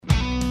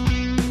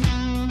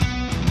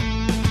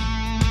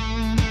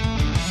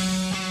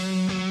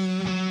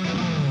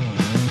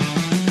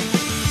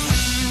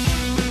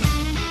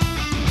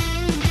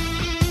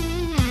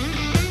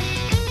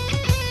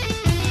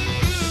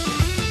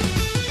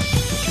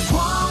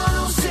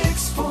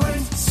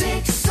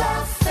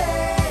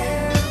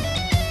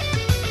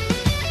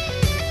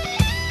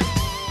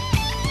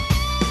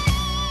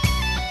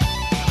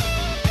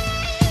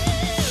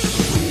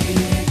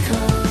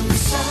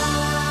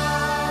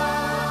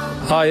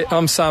Hi,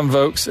 I'm Sam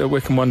Vokes at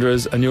Wycombe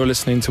Wanderers, and you're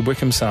listening to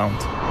Wycombe Sound.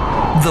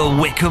 The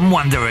Wycombe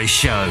Wanderers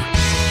Show.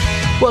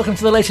 Welcome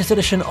to the latest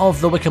edition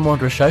of the Wycombe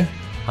Wanderers Show.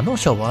 I'm not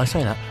sure why I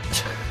say that.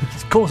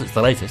 Of course it's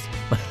the latest.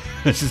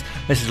 This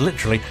is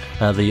literally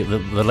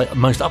the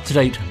most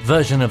up-to-date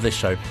version of this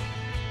show.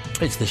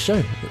 It's this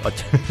show.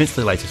 It's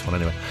the latest one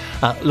anyway.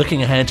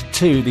 Looking ahead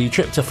to the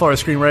trip to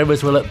Forest Green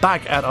Rovers, we'll look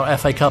back at our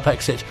FA Cup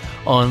exit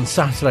on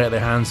Saturday at the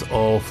hands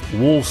of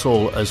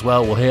Walsall as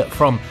well. We'll hear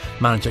from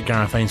manager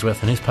Gareth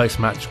Ainsworth and his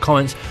post-match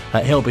comments.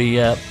 He'll be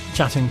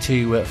chatting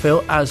to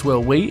Phil, as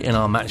will we, in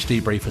our match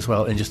debrief as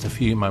well in just a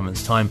few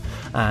moments' time.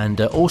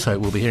 And also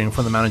we'll be hearing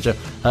from the manager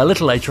a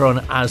little later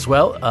on as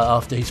well,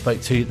 after he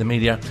spoke to the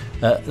media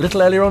a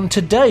little earlier on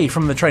today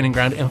from the training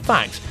ground. In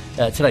fact,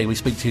 today we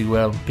speak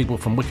to people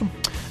from Wycombe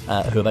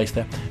who are based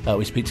there.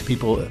 We speak to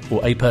people,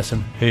 or a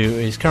person who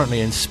is currently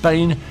in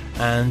Spain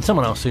and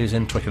someone else who's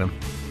in Twickenham.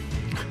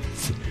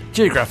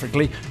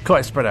 Geographically,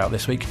 quite spread out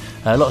this week.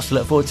 Lots to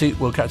look forward to.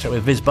 We'll catch up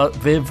with Viv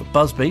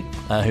Busby,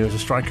 who was a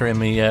striker in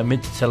the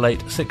mid to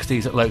late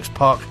 60s at Lokes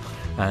Park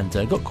and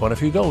got quite a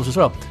few goals as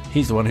well.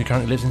 He's the one who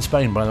currently lives in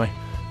Spain, by the way.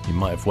 You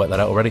might have worked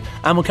that out already.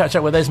 And we'll catch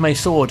up with Esme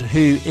Sword,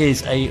 who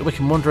is a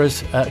Wycombe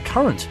Wanderers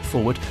current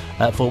forward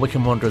for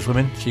Wycombe Wanderers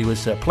women. She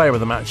was player of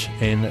the match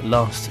in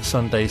last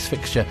Sunday's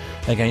fixture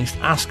against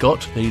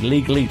Ascot, the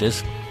league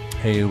leaders,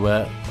 who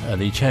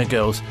the chair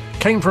girls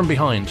came from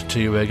behind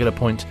to get a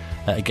point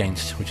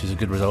against, which is a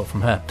good result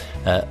from her,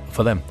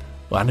 for them.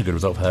 Well, and a good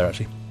result for her,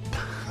 actually.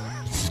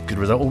 It's a good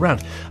result all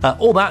round.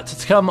 All that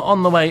to come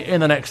on the way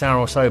in the next hour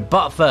or so.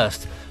 But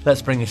first,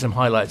 let's bring you some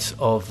highlights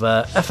of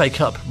FA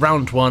Cup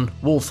Round 1,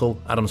 Walsall,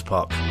 Adams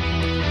Park.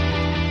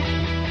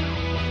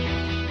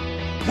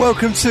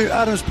 Welcome to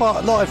Adams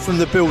Park, live from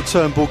the Bill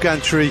Turnbull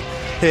Gantry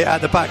here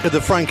at the back of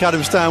the Frank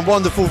Adams stand.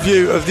 Wonderful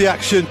view of the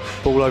action.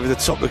 Ball over the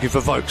top looking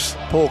for Vokes.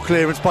 Poor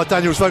clearance by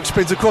Daniels. Vokes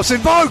spins across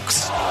in.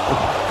 Vokes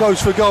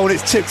goes for goal and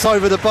it's tipped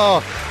over the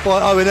bar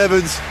by Owen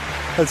Evans.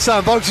 And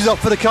Sam Vokes is up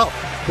for the cup,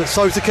 but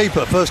so's the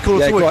keeper. First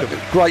corner to Wycombe.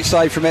 Great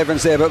save from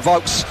Evans there, but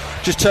Vokes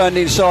just turned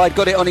inside,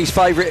 got it on his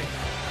favourite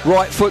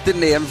right foot,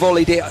 didn't he, and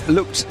volleyed it.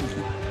 Looked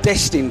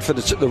destined for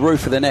the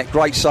roof of the net.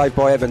 Great save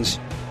by Evans.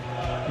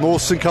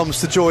 Mawson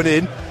comes to join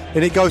in,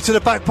 and it goes to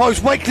the back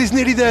post. Wakely's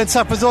nearly there, and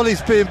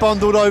Tapazzoli's being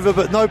bundled over,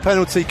 but no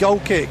penalty. Goal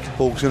kick.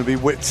 Ball's going to be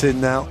whipped in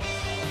now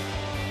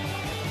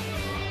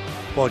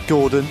by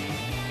Gordon.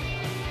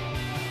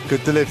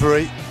 Good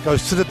delivery.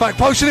 Goes to the back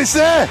post, and it's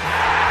there.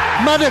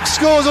 Maddox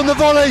scores on the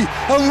volley,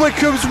 and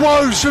Wycombe's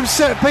woes from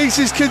set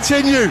pieces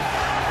continue.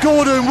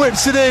 Gordon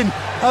whips it in,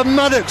 and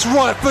Maddox,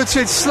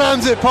 right-footed,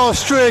 slams it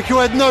past Strick, who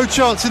had no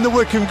chance in the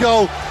Wycombe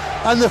goal,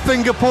 and the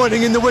finger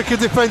pointing in the Wycombe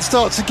defence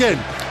starts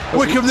again.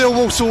 Wycombe 0,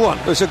 Walsall 1.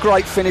 It was a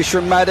great finish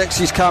from Maddox.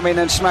 He's come in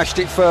and smashed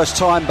it first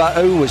time, but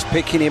who was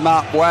picking him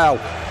up? Wow.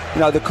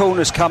 You know, the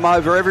corner's come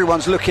over,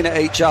 everyone's looking at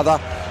each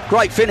other.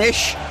 Great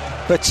finish,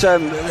 but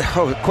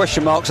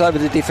question marks over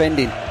the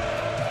defending.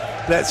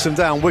 Lets them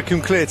down.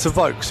 Wycombe clear to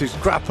Vokes, who's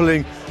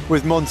grappling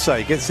with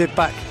Monse. Gets it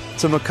back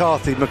to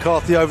McCarthy.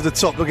 McCarthy over the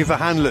top looking for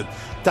Hanlon.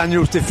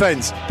 Daniels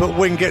defends, but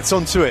Wing gets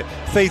onto it.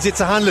 Feeds it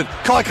to Hanlon.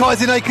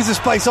 Kai's in acres of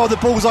space. Oh, the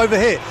ball's over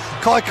here.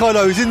 Kai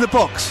though is in the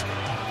box.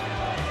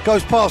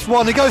 Goes past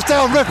one. He goes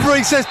down.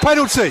 Referee says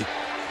penalty.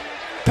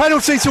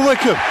 Penalty to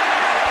Wycombe.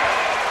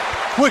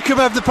 Wycombe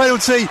have the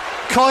penalty.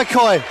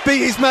 Kai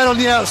beat his man on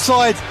the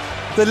outside.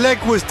 The leg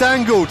was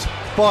dangled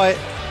by,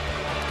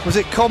 was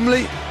it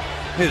Comley?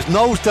 It was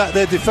Knowles-Datt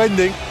there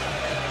defending.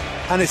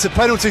 And it's a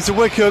penalty to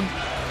Wycombe.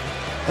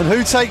 And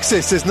who takes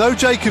this? There's no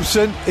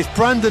Jacobson. It's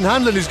Brandon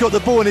Hanlon who's got the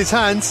ball in his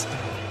hands.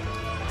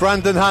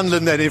 Brandon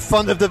Hanlon then in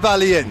front of the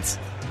Valley end.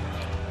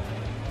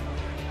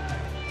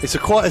 It's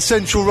quite a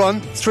central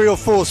run. 3 or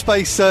 4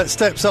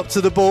 steps up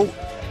to the ball.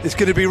 It's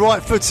going to be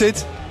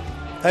right-footed.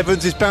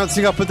 Evans is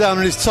bouncing up and down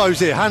on his toes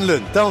here.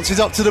 Hanlon dances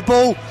up to the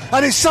ball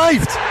and it's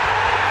saved.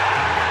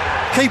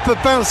 Keeper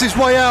bounced his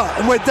way out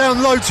and went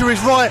down low to his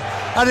right,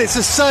 and it's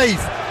a save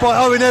by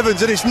Owen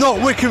Evans, and it's not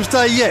Wycombe's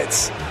day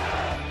yet.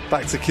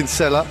 Back to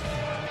Kinsella.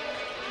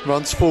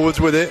 Runs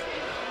forwards with it.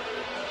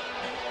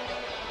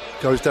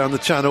 Goes down the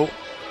channel.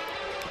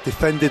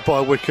 Defended by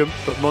Wycombe,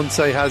 but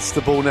Monte has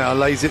the ball now,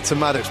 lays it to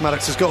Maddox.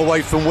 Maddox has got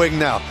away from Wing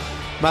now.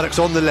 Maddox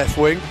on the left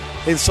wing.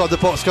 Inside the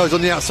box, goes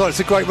on the outside. It's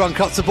a great run,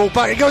 cuts the ball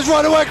back. It goes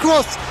right away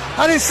across,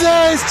 and it's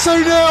there. It's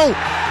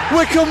 2-0.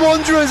 Wycombe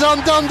Wanderers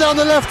undone down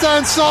the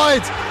left-hand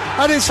side.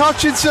 And it's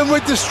Hutchinson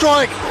with the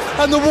strike,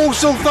 and the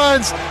Walsall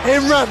fans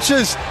in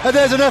raptures. And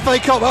there's an FA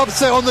Cup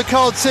upset on the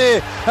cards here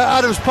at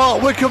Adams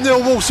Park. Wycombe 0,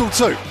 Walsall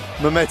 2.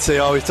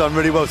 Mehmeti, he's done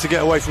really well to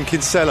get away from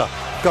Kinsella.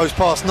 Goes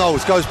past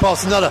Knowles, goes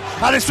past another,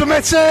 and it's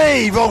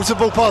Mehmeti! Rolls the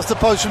ball past the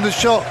post from the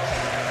shot.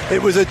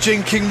 It was a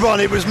jinking run,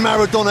 it was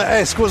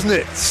Maradona-esque, wasn't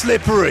it?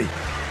 Slippery,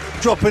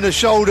 dropping a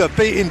shoulder,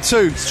 beating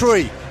 2,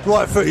 3.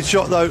 Right-footed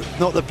shot though,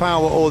 not the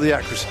power or the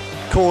accuracy.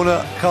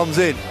 Corner comes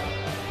in,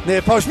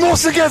 near post,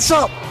 Mawson gets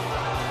up!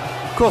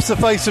 Across the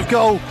face of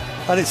goal,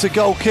 and it's a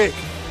goal kick.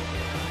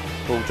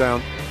 Ball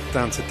down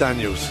to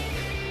Daniels.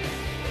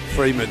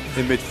 Freeman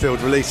in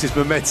midfield releases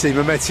Mehmeti.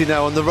 Mehmeti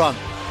now on the run.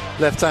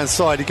 left-hand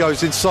side. He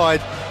goes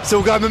inside.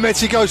 Still going.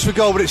 Mehmeti goes for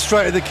goal, but it's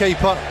straight at the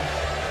keeper.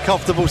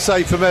 Comfortable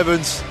save from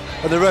Evans.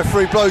 And the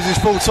referee blows his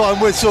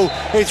full-time whistle.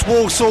 It's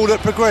Walsall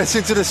that progress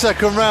into the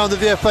second round of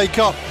the FA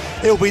Cup.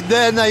 It'll be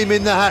their name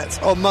in the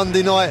hat on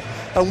Monday night.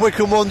 And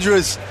Wycombe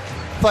Wanderers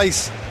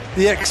face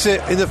the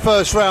exit in the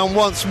first round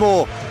once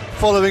more,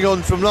 following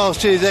on from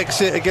last year's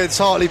exit against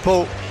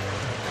Hartlepool.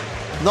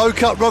 No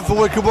cup run for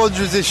Wycombe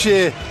Wanderers this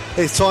year.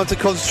 It's time to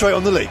concentrate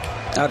on the league.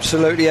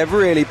 Absolutely, a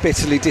really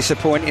bitterly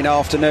disappointing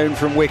afternoon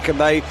from Wycombe.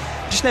 They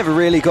just never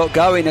really got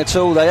going at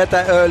all. They had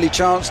that early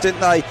chance,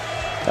 didn't they?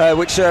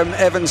 Which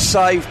Evans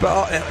saved,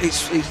 but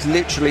it's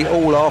literally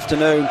all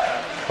afternoon.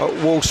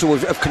 Walsall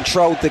have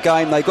controlled the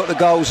game. They got the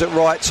goals at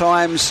right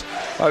times.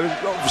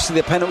 Obviously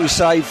the penalty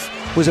save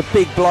was a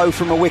big blow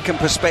from a Wycombe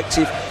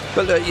perspective,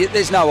 but look,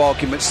 there's no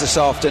arguments this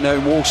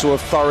afternoon. Walsall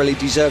have thoroughly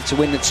deserved to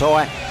win the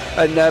tie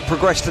and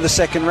progress to the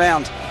second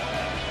round.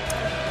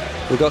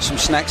 We've got some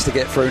snacks to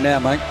get through now,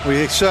 mate.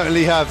 We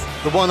certainly have.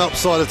 The one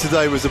upside of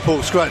today was the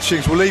pork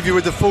scratchings. We'll leave you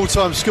with the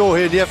full-time score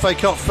here in the FA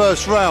Cup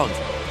first round.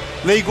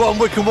 League 1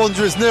 Wycombe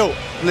Wanderers 0,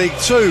 League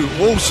 2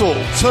 Walsall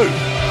 2.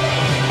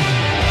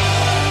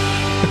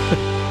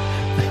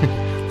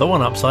 The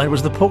one upside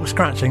was the pork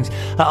scratchings.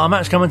 Our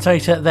match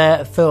commentator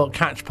there, Phil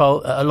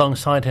Catchpole,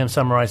 alongside him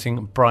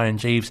summarising Brian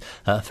Jeeves.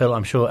 Phil,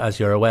 I'm sure, as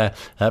you're aware,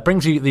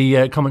 brings you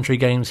the commentary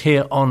games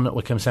here on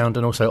Wycombe Sound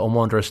and also on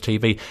Wanderers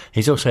TV.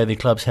 He's also the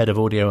club's head of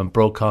audio and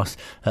broadcast,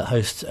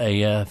 hosts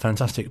a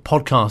fantastic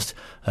podcast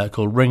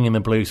called Ringing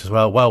the Blues as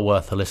well, well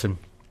worth a listen.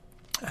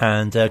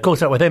 And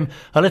caught up with him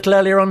a little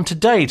earlier on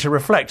today to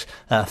reflect,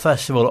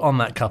 first of all, on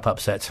that cup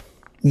upset.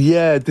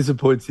 Yeah,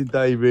 disappointing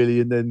day really,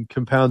 and then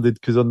compounded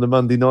because on the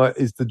Monday night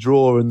is the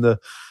draw, and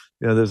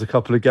there's a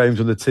couple of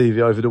games on the TV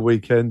over the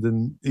weekend,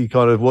 and you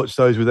kind of watch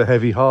those with a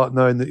heavy heart,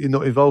 knowing that you're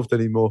not involved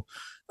anymore.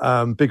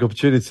 Big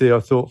opportunity, I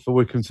thought, for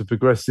Wycombe to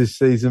progress this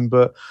season,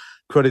 but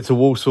credit to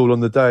Walsall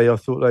on the day. I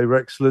thought they were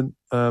excellent,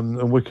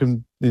 and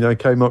Wycombe,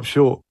 came up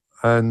short,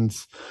 and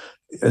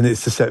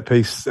it's the set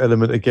piece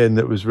element again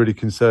that was really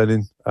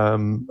concerning. I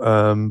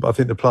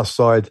think the plus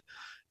side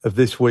of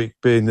this week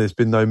being there's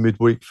been no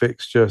midweek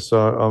fixture,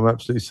 so I'm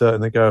absolutely certain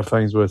that Gareth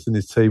Ainsworth and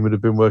his team would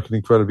have been working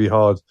incredibly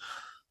hard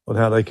on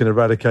how they can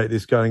eradicate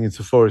this going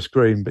into Forest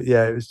Green. But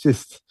yeah, it was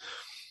just,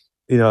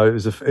 it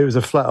was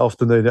a flat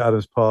afternoon at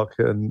Adams Park,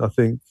 and I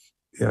think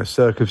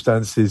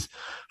circumstances,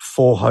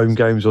 4 home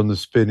games on the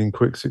spin in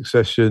quick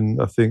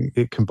succession. I think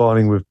it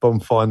combining with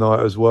bonfire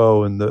night as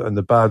well, and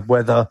the bad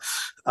weather.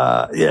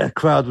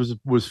 Crowd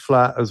was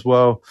flat as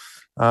well,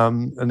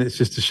 and it's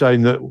just a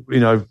shame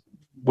that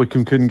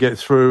Wycombe couldn't get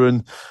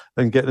through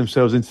and get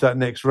themselves into that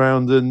next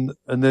round and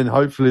then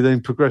hopefully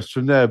then progress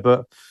from there.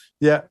 But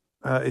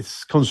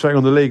it's concentrating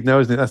on the league now,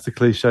 isn't it? That's the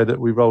cliche that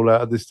we roll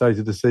out at this stage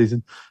of the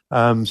season.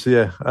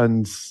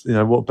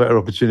 What better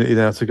opportunity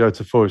now to go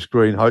to Forest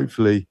Green,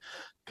 hopefully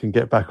can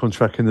get back on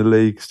track in the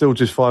league. Still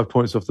just 5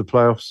 points off the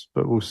playoffs,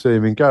 but we'll see. I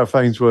mean, Gareth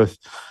Ainsworth,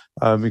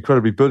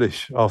 incredibly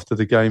bullish after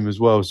the game as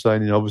well,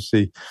 saying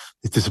obviously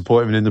his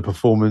disappointment in the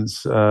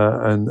performance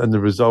and the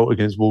result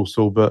against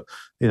Walsall, but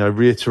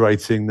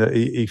reiterating that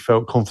he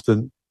felt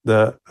confident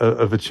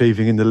of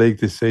achieving in the league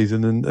this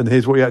season, and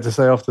here's what he had to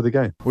say after the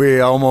game. We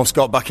almost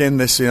got back in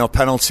this,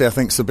 penalty. I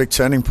think is a big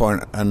turning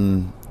point,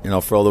 and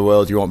for all the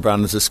world you want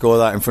Brandon to score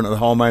that in front of the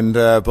home end,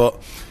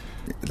 but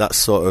that's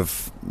sort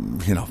of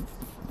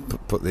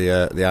put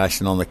the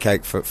icing on the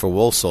cake for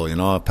Walsall,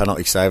 a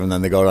penalty save, and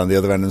then they go around the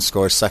other end and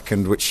score a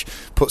second, which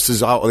puts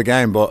us out of the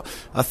game. But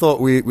I thought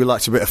we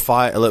lacked a bit of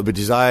fight, a little bit of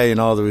desire.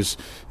 There's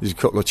a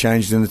couple of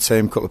changes in the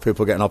team, a couple of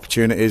people getting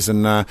opportunities,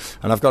 and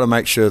I've got to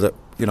make sure that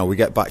we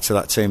get back to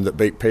that team that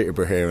beat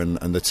Peterborough here and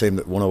the team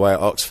that won away at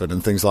Oxford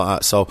and things like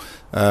that. So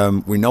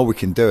we know we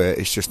can do it.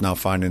 It's just now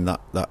finding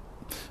that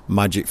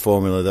magic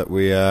formula that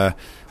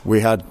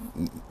we had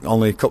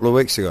only a couple of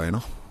weeks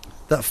ago.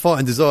 That fight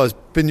and desire has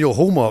been your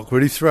hallmark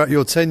really throughout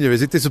your tenure.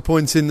 Is it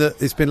disappointing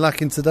that it's been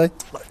lacking today?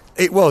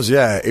 It was,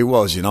 yeah, it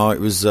was. It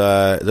was.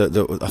 I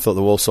thought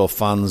the Walsall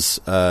fans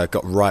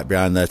got right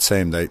behind their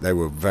team. They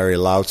were very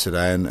loud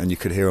today, and you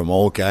could hear them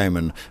all game.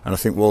 And I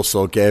think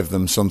Walsall gave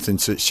them something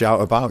to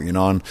shout about.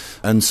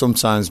 And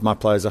sometimes my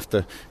players have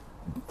to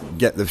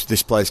get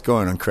this place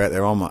going and create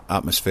their own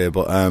atmosphere.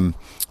 But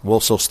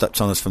Walsall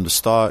stepped on us from the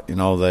start.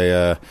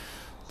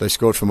 They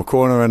scored from a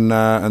corner,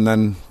 and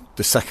then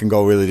the second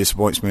goal really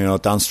disappoints me.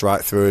 Danced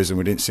right through us, and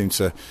we didn't seem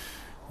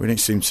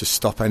to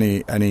stop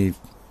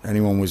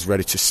anyone was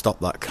ready to stop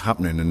that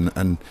happening,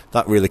 and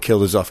that really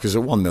killed us off, because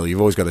at 1-0 you've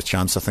always got a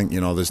chance. I think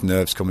there's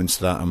nerves coming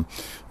to that,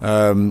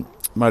 and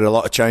made a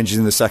lot of changes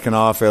in the second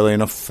half early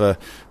enough for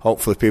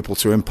hopefully people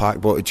to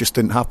impact, but it just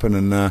didn't happen,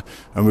 and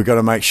we've got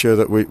to make sure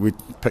that we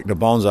pick the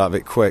bones out of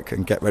it quick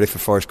and get ready for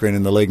Forest Green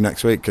in the league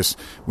next week, because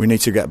we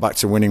need to get back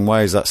to winning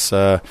ways. That's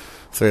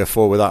 3 or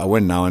 4 without a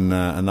win now, and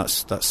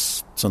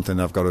that's something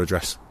I've got to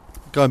address.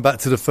 Going back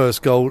to the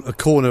first goal, a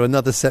corner,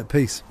 another set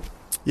piece.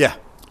 Yeah,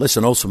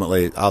 listen,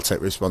 ultimately I'll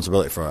take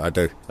responsibility for it. I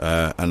do,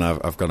 and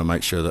I've got to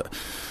make sure that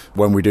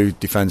when we do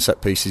defend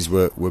set pieces,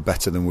 we're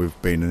better than we've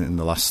been in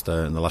the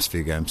last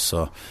few games.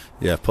 So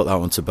yeah, put that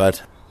one to bed.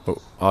 But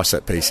our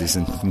set pieces,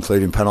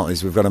 including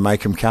penalties, we've got to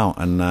make them count,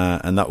 and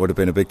that would have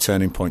been a big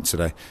turning point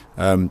today.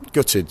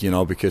 Gutted,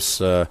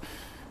 because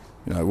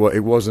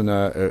it wasn't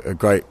a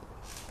great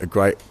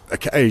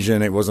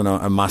occasion. It wasn't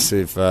a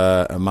massive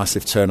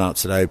turnout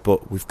today.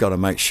 But we've got to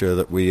make sure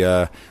that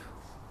we're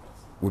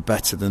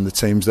better than the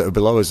teams that are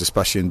below us,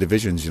 especially in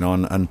divisions.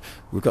 And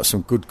we've got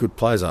some good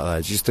players out there.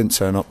 They just didn't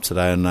turn up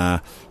today, and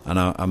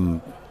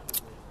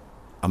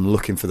I'm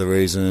looking for the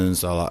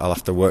reasons. I'll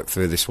have to work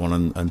through this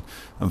one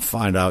and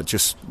find out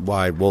just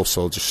why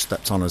Walsall just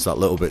stepped on us that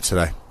little bit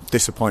today.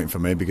 Disappointing for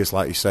me, because,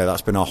 like you say,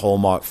 that's been our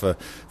hallmark for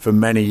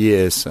many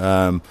years,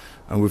 and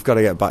we've got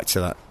to get back to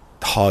that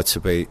hard to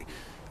beat,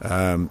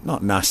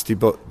 not nasty,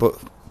 but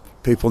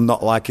people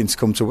not liking to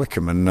come to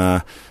Wycombe, and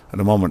at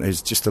the moment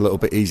it's just a little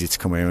bit easy to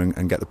come here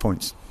and get the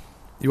points.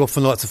 You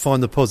often like to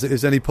find the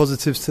positives. Any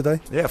positives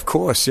today? Yeah, of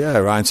course, yeah.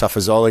 Ryan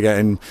Tafazzoli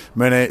getting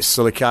minutes,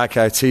 Sulikake,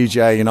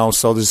 TJ,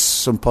 so there's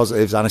some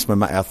positives. Anis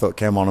Mehmeti, I thought,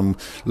 came on and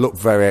looked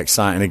very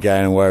exciting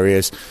again, and where he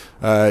is.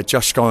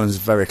 Josh Scollins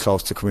very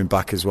close to coming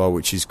back as well,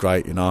 which is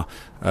great,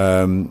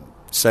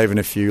 saving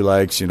a few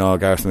legs.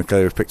 Gareth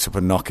McCleary picked up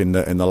a knock in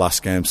the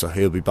last game, so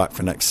he'll be back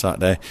for next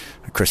Saturday.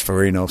 Chris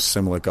Farino,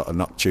 similar, got a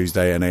knock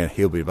Tuesday, and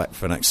he'll be back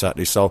for next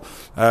Saturday. So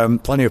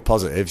plenty of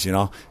positives.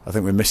 I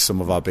think we missed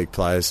some of our big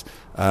players,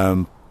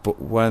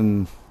 but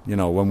when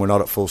we're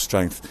not at full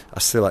strength, I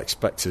still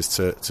expect us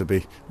to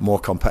be more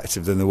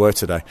competitive than they were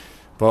today.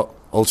 But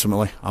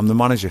ultimately, I'm the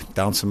manager.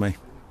 Down to me.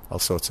 I'll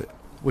sort it.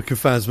 Wycombe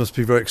fans must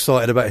be very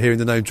excited about hearing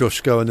the name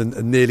Josh Scowen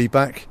and nearly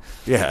back.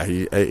 Yeah,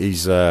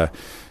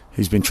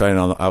 he's been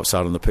training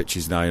outside on the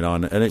pitches now,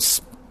 and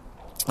it's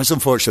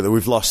unfortunate that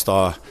we've lost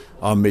our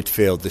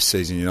midfield this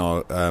season.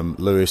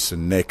 Lewis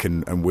and Nick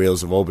and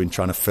Wheels have all been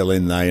trying to fill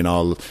in there,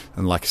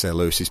 and like I say,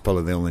 Lewis is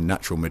probably the only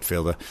natural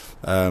midfielder.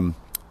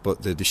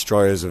 But the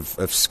destroyers of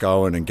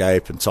Scowen and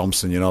Gape and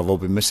Thompson, have all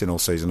been missing all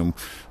season.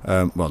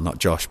 And, well, not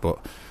Josh,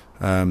 but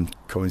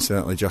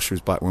coincidentally, Josh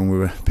was back when we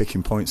were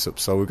picking points up.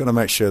 So we've got to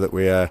make sure that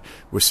we're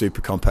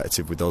super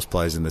competitive with those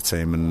players in the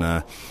team,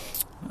 and.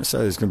 So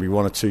there's going to be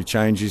one or two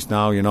changes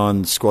now,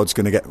 and the squad's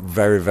going to get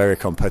very, very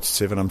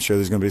competitive, and I'm sure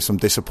there's going to be some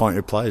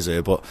disappointed players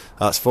here, but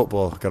that's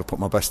football. I've got to put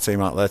my best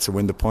team out there to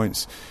win the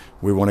points.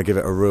 We want to give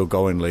it a real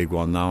go in League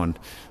One now, and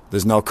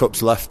there's no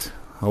cups left.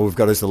 All we've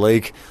got is the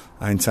league.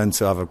 I intend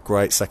to have a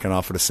great second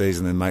half of the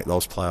season and make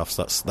those playoffs.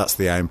 That's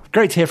the aim.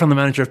 Great to hear from the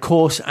manager, of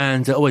course,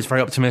 and always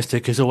very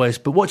optimistic as always.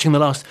 But watching the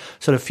last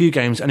sort of few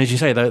games, and as you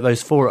say,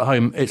 those four at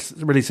home, it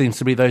really seems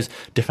to be those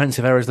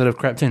defensive errors that have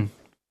crept in.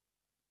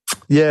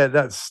 Yeah,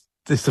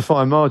 it's the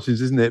fine margins,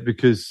 isn't it?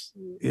 Because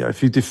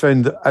if you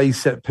defend a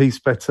set piece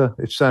better,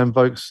 if Sam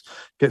Vokes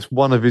gets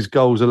one of his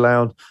goals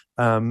allowed,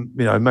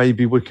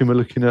 maybe Wycombe are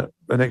looking at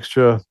an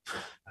extra,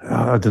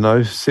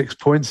 6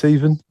 points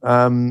even,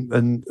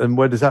 and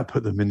where does that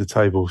put them in the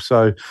table?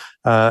 So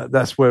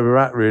that's where we're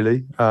at,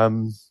 really.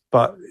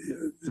 But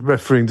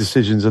refereeing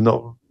decisions are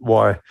not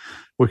why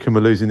Wycombe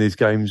are losing these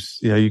games.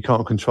 You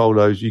can't control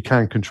those. You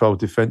can control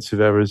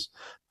defensive errors,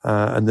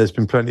 and there's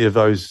been plenty of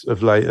those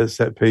of late at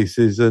set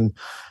pieces, and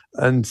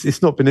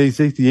it's not been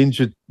easy. The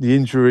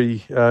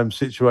injury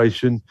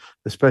situation,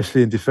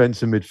 especially in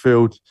defence and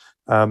midfield,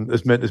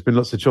 has meant there's been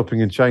lots of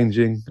chopping and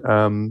changing.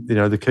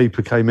 The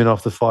keeper came in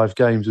after 5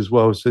 games as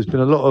well, so there's been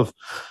a lot of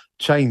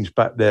change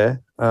back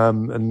there,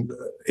 and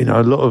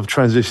a lot of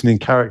transitioning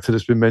character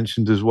that's been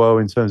mentioned as well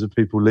in terms of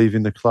people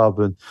leaving the club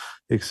and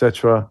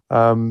etc.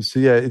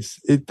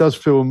 It does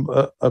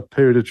feel a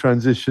period of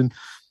transition.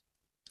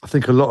 I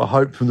think a lot of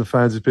hope from the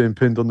fans is being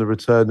pinned on the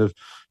return of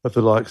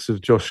the likes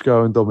of Josh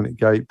Scowen, Dominic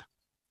Gape,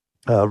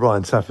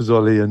 Ryan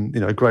Tafazzoli,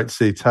 and great to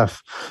see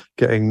Taff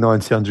getting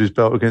 90 under his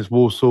belt against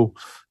Walsall.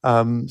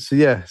 So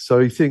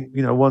you think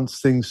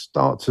once things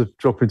start to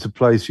drop into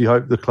place, you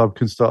hope the club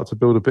can start to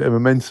build a bit of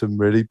momentum,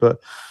 really.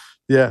 But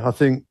yeah, I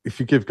think if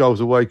you give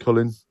goals away,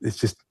 Colin, it's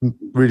just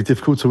really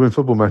difficult to win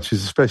football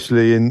matches,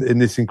 especially in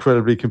this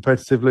incredibly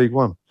competitive League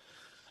One.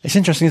 It's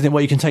interesting, isn't it,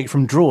 what you can take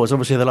from draws.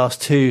 Obviously, the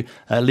last 2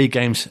 league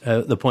games,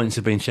 the points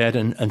have been shared,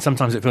 and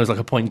sometimes it feels like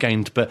a point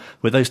gained, but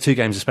with those 2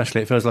 games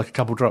especially, it feels like a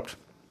couple dropped.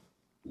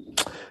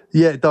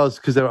 Yeah, it does,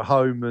 because they're at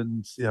home,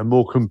 and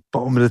Morecambe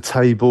bottom of the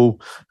table.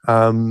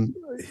 I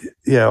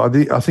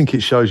think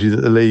it shows you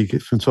that the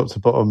league from top to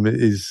bottom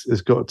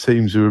has got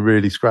teams who are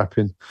really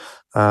scrapping,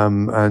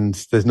 and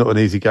there's not an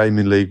easy game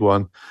in League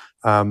One.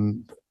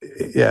 And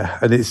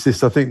it's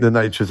just, I think, the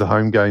nature of the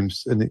home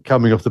games, and it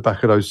coming off the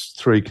back of those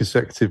 3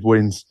 consecutive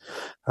wins,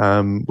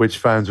 which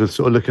fans were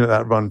sort of looking at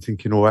that run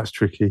thinking, oh, that's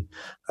tricky.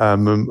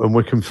 And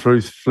Wycombe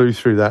flew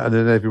through that, and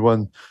then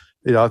everyone,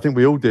 I think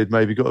we all did,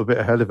 maybe got a bit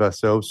ahead of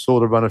ourselves, saw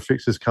the run of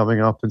fixtures coming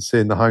up and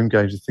seeing the home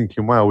games and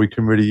thinking, wow, we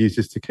can really use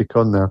this to kick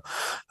on now.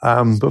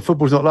 But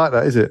football's not like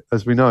that, is it?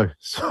 As we know.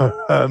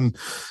 So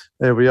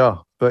there we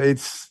are. But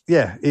it's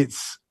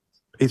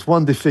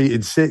 1 defeat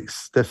in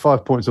 6. They're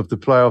 5 points off the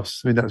playoffs.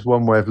 I mean, that's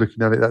one way of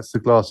looking at it. That's the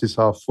glass is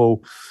half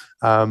full.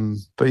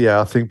 But yeah,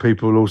 I think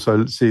people will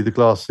also see the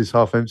glass is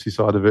half empty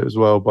side of it as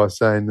well by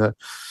saying that,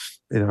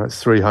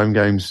 it's 3 home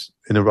games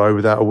in a row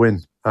without a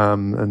win.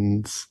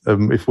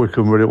 If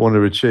Wycombe really want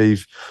to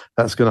achieve,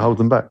 that's going to hold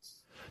them back.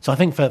 So I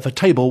think for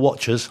table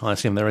watchers, I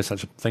assume there is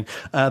such a thing,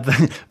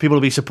 people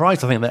will be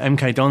surprised, I think, that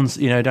MK Dons,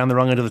 down the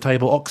wrong end of the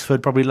table,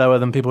 Oxford probably lower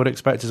than people would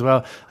expect as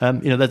well. There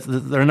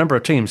are a number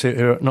of teams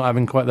who are not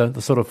having quite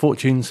the sort of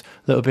fortunes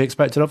that would be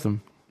expected of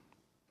them.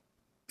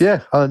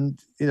 Yeah, and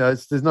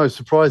there's no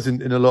surprise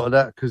in a lot of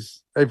that,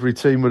 because every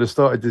team would have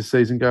started this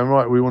season going,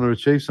 right, we want to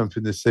achieve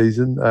something this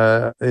season.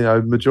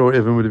 Majority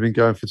of them would have been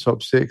going for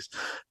top six.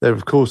 There,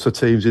 of course, are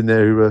teams in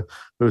there who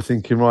are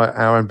thinking, right,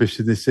 our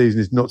ambition this season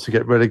is not to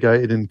get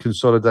relegated and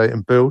consolidate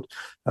and build.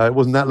 It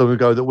wasn't that long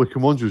ago that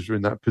Wycombe Wanderers were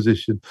in that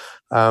position.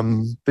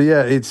 But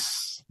yeah,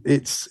 it's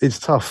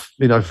tough,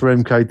 for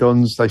MK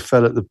Dons. They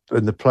fell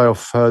in the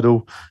playoff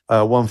hurdle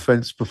one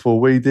fence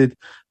before we did.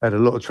 They had a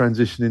lot of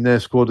transition in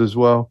their squad as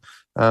well.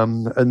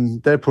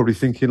 And they're probably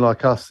thinking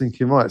like us,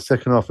 thinking, right,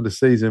 second half of the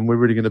season, we're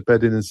really going to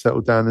bed in and settle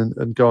down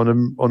and go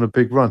on a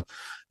big run.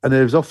 And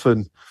there's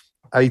often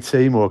a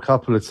team or a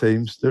couple of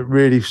teams that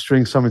really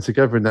string something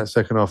together in that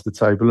second half of the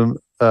table and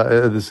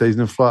of the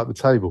season and fly up the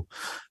table.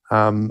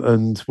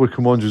 And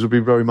Wycombe Wanderers will be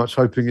very much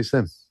hoping it's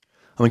them.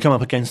 And we come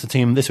up against the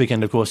team this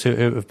weekend, of course, who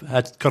have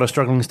had got a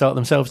struggling start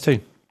themselves too.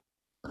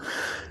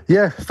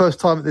 Yeah, first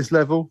time at this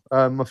level.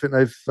 I think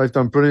they've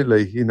done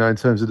brilliantly, in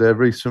terms of their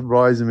recent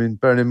rise. I mean,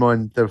 bearing in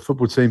mind they're a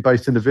football team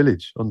based in the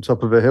village on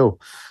top of a hill.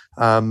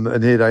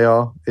 And here they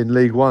are in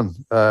League One,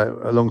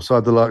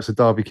 alongside the likes of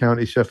Derby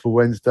County, Sheffield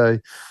Wednesday,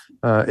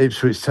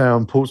 Ipswich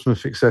Town,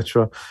 Portsmouth,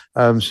 etc.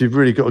 So you've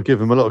really got to give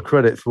them a lot of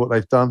credit for what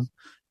they've done.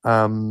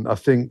 I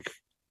think,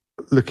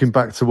 looking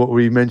back to what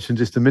we mentioned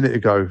just a minute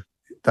ago,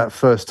 that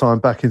first time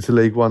back into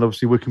League One,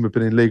 obviously Wycombe have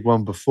been in League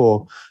One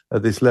before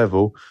at this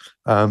level,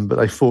 but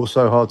they fought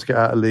so hard to get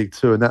out of League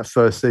Two, and that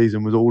first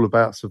season was all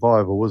about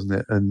survival, wasn't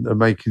it? And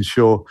making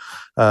sure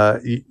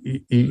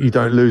you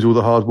don't lose all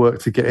the hard work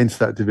to get into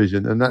that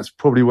division. And that's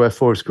probably where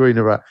Forest Green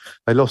are at.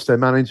 They lost their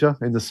manager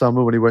in the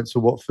summer when he went to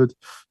Watford,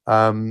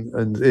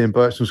 and Ian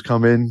Bircham's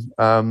come in.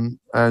 I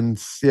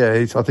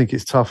think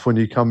it's tough when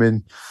you come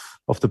in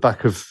off the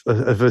back of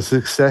a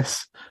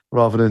success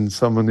rather than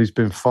someone who's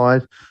been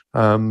fired,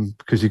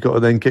 because you've got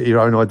to then get your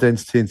own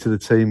identity into the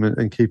team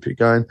and keep it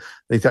going.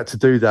 They've had to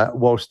do that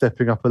while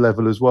stepping up a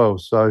level as well.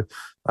 So,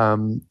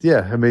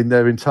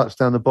 they're in touch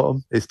down the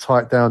bottom. It's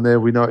tight down there.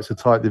 We know it's a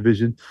tight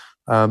division.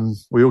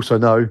 We also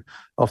know,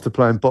 after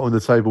playing bottom of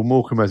the table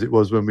Morecambe as it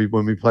was when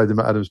we played them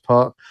at Adams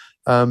Park,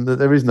 that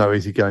there is no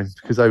easy game,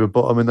 because they were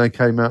bottom and they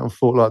came out and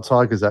fought like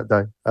tigers that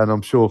day. And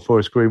I'm sure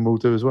Forest Green will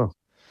do as well.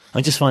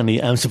 And just finally,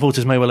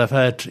 supporters may well have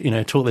heard,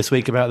 talk this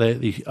week about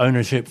the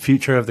ownership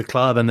future of the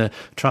club and the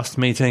trust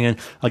meeting, and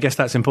I guess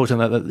that's important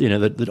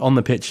that on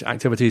the pitch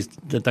activities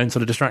that don't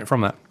sort of distract from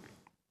that.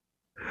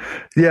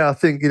 Yeah, I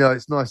think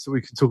it's nice that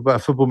we can talk about a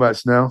football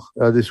match now.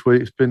 This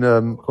week it's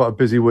been quite a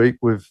busy week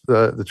with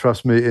the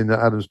trust meeting at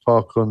Adams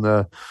Park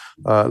on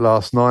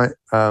last night.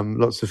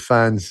 Lots of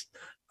fans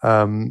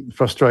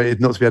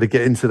frustrated not to be able to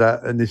get into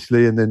that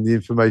initially, and then the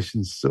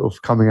information's sort of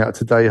coming out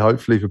today,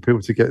 hopefully for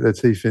people to get their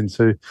teeth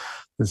into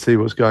and see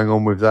what's going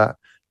on with that.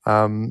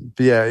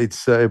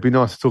 It'll be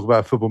nice to talk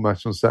about a football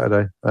match on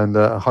Saturday, and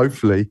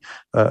hopefully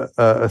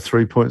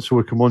 3 points for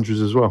Wycombe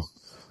Wanderers as well.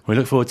 We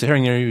look forward to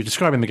hearing you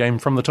describing the game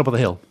from the top of the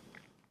hill.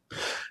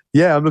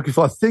 Yeah, I'm looking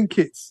for. I think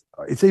it's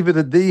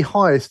either the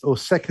highest or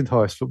second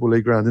highest football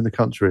league ground in the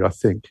country. I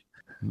think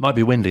might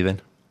be windy then.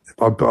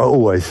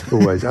 Always,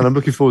 and I'm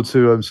looking forward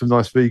to some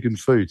nice vegan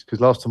food, because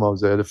last time I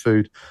was there, the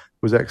food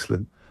was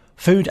excellent.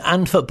 Food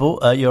and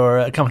football, your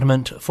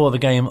accompaniment for the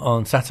game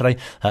on Saturday.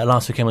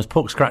 Last weekend was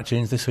pork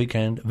scratchings. This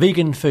weekend,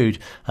 vegan food.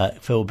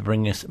 Phil will be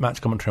bringing us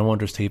match commentary on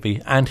Wanderers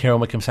TV and here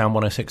on Wycombe Sound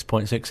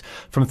 106.6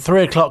 from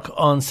 3 o'clock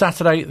on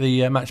Saturday.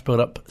 The match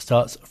build-up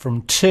starts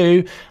from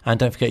 2. And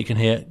don't forget, you can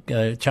hear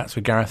chats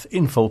with Gareth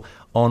in full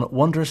on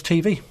Wanderers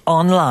TV.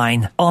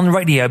 Online, on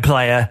Radio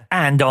Player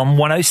and on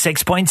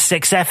 106.6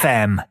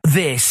 FM.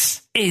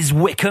 This is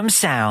Wycombe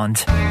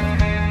Sound.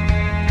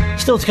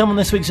 Still to come on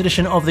this week's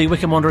edition of the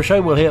Wycombe Wanderers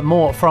Show, we'll hear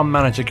more from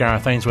manager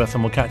Gareth Ainsworth,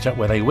 and we'll catch up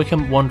with a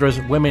Wycombe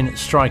Wanderers women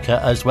striker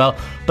as well.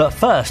 But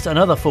first,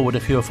 another forward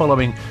if you were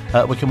following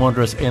Wycombe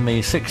Wanderers in the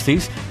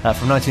 60s,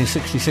 from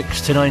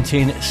 1966 to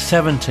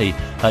 1970.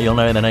 You'll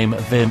know the name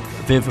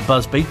Viv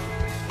Busby.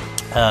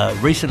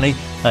 Recently,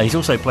 he's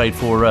also played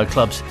for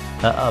clubs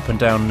up and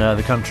down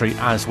the country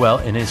as well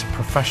in his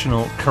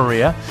professional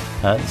career.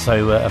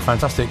 So a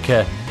fantastic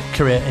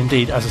career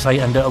indeed, as I say,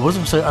 and was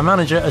also a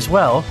manager as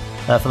well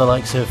for the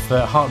likes of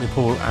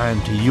Hartlepool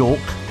and York.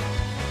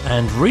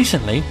 And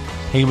recently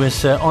he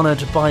was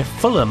honoured by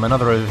Fulham,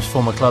 another of his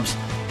former clubs.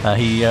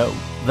 He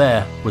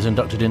there was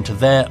inducted into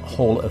their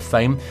Hall of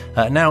Fame.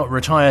 Now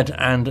retired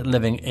and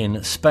living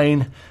in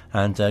Spain,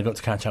 and got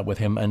to catch up with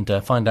him and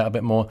find out a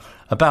bit more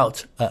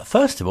about,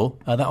 first of all,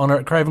 that honour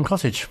at Craven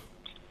Cottage.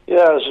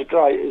 Yeah, it was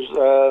great.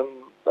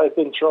 They've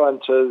been trying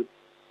to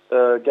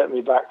get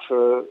me back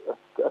for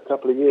a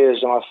couple of years,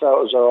 and I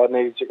felt as though I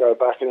needed to go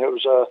back, and it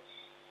was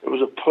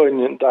a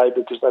poignant day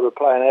because they were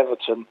playing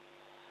Everton,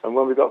 And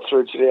when we got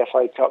through to the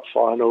FA Cup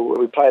final,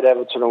 we played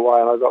Everton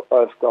away and I got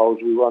both goals.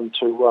 We won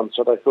 2-1.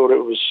 So they thought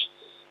it was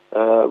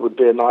would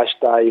be a nice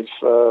day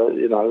for,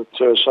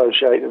 to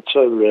associate the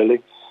two,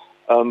 really.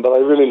 But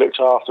they really looked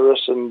after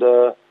us and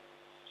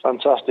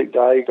fantastic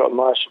day. Got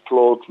nice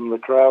applause from the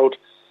crowd.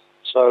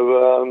 So,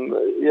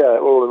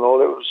 all in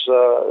all, it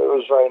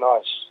was very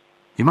nice.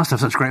 You must have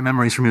such great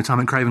memories from your time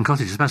at Craven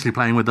Cottage, especially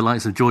playing with the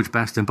likes of George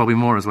Best and Bobby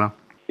Moore as well.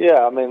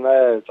 Yeah, I mean,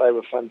 they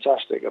were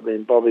fantastic. I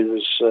mean, Bobby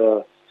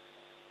was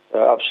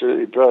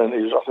absolutely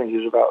brilliant. I think he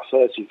was about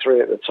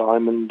 33 at the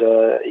time, and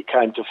he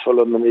came to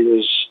Fulham, and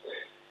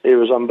he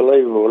was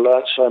unbelievable. I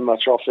learnt so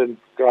much off him.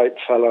 Great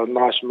fellow,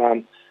 nice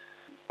man.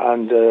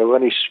 And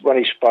when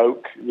he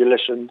spoke, you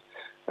listened,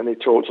 and he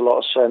talked a lot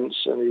of sense,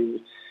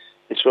 and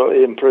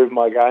he improved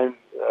my game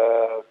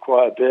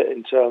quite a bit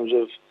in terms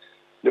of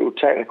little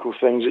technical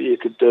things that you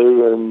could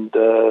do, and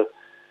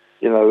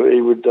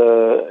he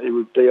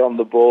would be on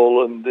the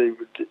ball, and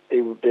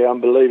he would be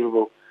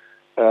unbelievable.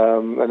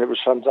 And it was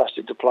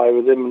fantastic to play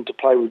with him and to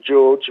play with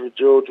George.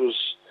 George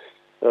was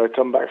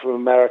come back from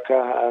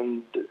America,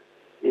 and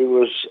he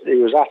was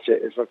at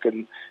it, if I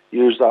can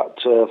use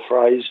that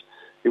phrase.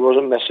 He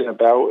wasn't messing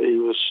about. He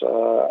was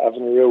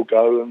having a real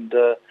go, and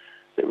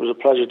it was a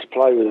pleasure to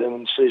play with him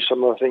and see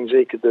some of the things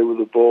he could do with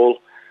the ball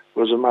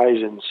was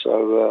amazing.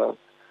 So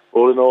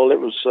all in all, it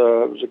was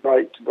a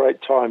great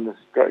time, a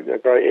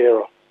great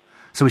era.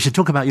 So we should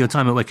talk about your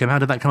time at Wycombe. How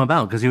did that come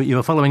about? Because you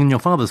were following in your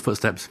father's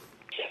footsteps.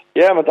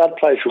 Yeah, my dad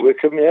played for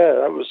Wycombe. Yeah,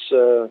 that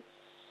was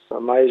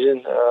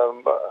amazing.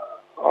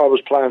 I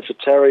was playing for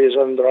Terriers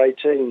under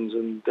 18s,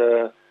 and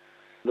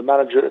the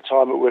manager at the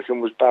time at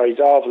Wycombe was Barry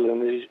Darville,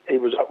 and he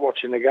was up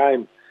watching the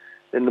game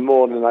in the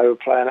morning. They were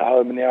playing at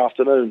home in the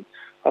afternoon.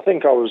 I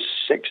think I was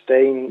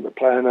 16,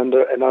 playing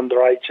in under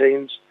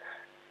 18s,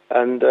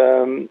 and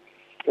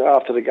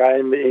after the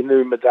game, he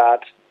knew my dad,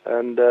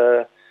 and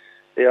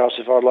he asked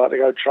if I'd like to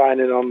go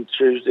training on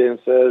Tuesday and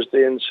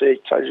Thursday and see,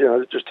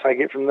 just take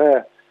it from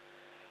there.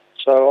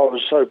 So I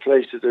was so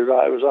pleased to do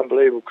that. It was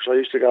unbelievable because I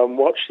used to go and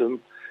watch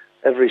them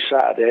every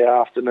Saturday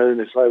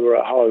afternoon if they were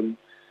at home.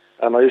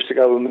 And I used to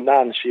go with my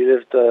nan. She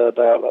lived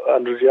about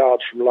 100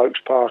 yards from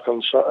Lokes Park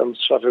on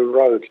Suffield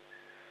Road.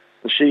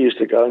 And she used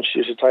to go and she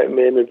used to take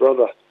me and my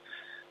brother.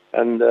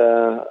 And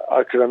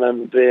I can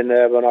remember being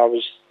there when I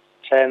was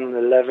 10,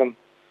 11,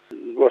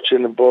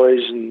 watching the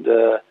boys. And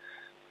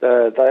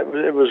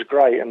it was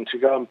great. And to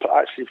go and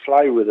actually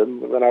play with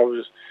them when I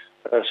was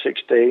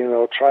 16,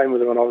 or train with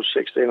them when I was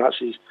 16,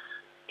 actually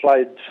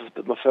played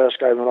my first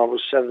game when I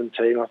was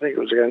 17. I think it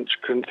was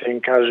against Corinthian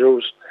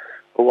Casuals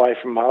away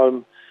from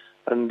home,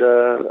 and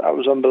that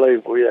was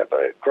unbelievable. Yeah,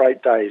 but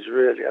great days,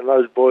 really. And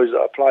those boys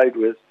that I played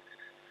with,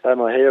 they're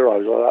my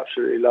heroes. I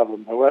absolutely love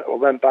them. I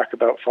went back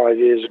about 5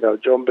 years ago.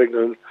 John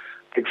Bignan,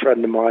 big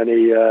friend of mine,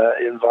 he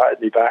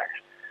invited me back,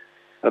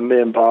 and me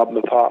and Barb,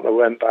 my partner,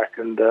 went back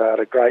and had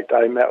a great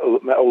day. Met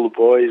all the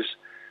boys,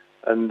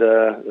 and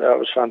that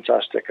was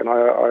fantastic. And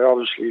I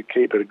obviously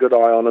keep a good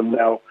eye on them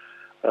now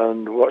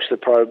and watch the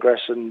progress.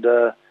 And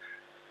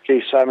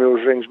Keith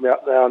Samuels rings me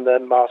up now and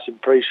then. Martin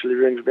Priestley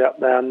rings me up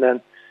now and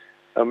then.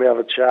 And we have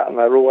a chat. And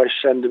they're always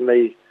sending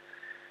me,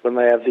 when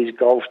they have these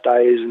golf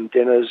days and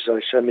dinners,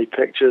 they send me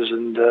pictures.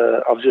 And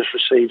I've just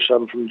received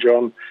some from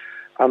John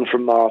and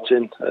from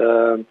Martin.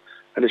 And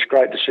it's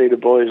great to see the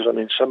boys. I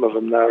mean, some of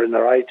them now are in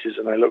their 80s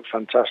and they look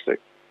fantastic.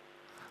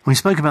 We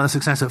spoke about the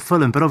success at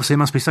Fulham, but obviously it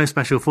must be so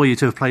special for you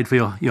to have played for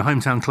your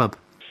hometown club.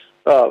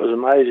 Oh, it was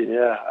amazing,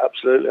 yeah,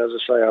 absolutely. As I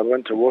say, I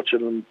went to watch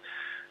them, and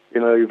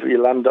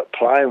you land up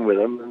playing with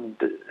them, and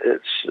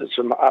it's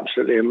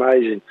absolutely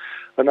amazing.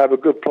 And they were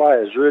good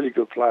players, really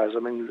good players. I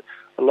mean,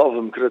 a lot of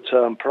them could have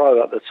turned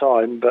pro at the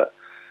time, but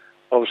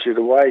obviously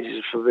the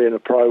wages for being a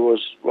pro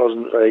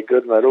wasn't very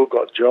good, and they'd all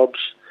got jobs,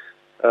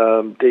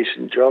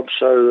 decent jobs,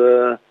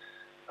 so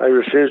they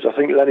refused. I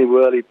think Lenny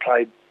Worley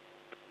played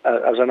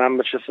as an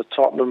amateur for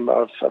Tottenham,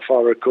 if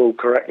I recall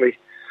correctly.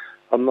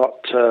 I'm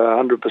not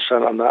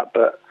 100% on that,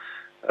 but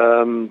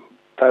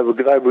they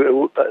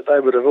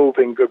would have all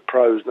been good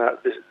pros now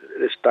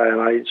this day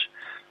and age.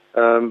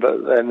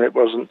 But then it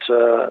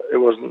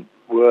wasn't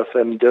worth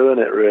them doing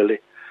it, really.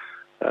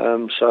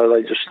 So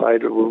they just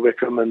stayed with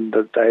Wycombe, and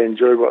they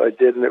enjoyed what they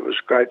did, and it was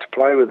great to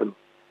play with them.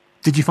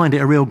 Did you find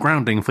it a real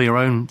grounding for your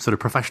own sort of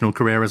professional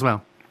career as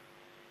well?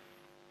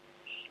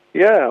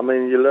 Yeah, I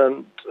mean, you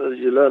learn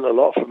a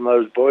lot from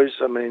those boys.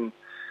 I mean,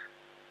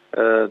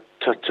 to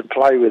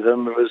play with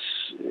them it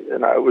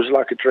was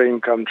like a dream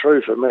come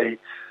true for me.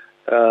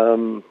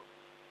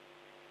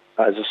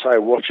 As I say,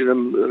 watching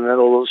them and then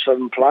all of a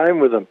sudden playing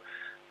with them,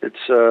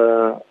 it's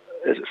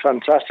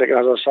fantastic.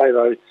 As I say,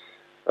 though,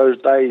 those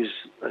days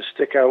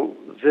stick out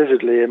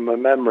vividly in my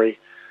memory.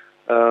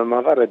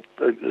 I've had a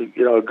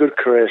good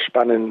career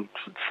spanning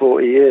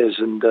 40 years,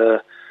 and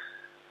that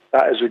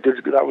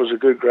was a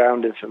good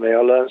grounding for me. I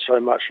learned so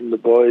much from the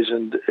boys,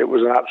 and it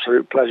was an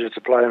absolute pleasure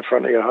to play in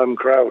front of your home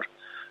crowd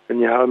in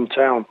your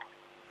hometown.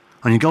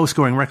 On your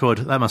goal-scoring record,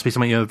 that must be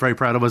something you're very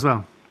proud of as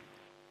well.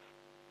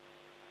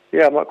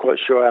 Yeah, I'm not quite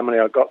sure how many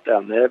I got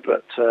down there,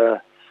 but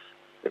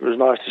it was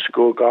nice to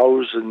score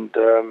goals and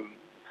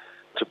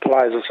to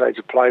play, as I say,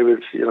 to play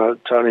with,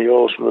 Tony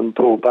Horseman,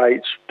 Paul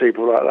Bates,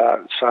 people like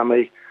that,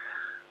 Sammy,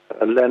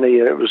 Lenny.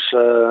 It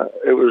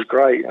was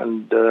great,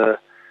 and to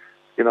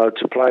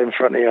play in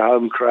front of your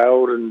home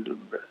crowd. And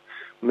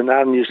my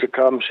nan used to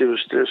come. She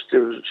was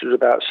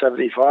about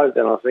 75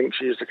 then, I think.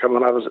 She used to come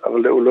and have a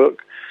little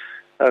look,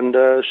 and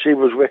she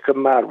was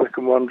Wycombe mad,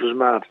 Wycombe Wanderers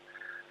mad.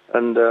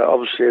 And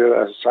obviously,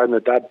 as I say, my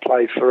dad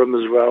played for them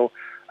as well,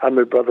 and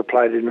my brother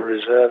played in the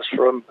reserves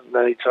for them, and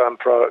then he turned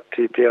pro at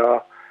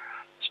QPR.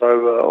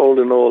 So all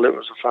in all, it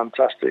was a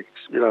fantastic,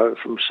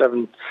 from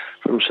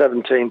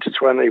 17 to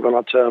 20 when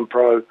I turned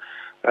pro.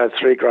 I had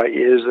 3 great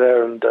years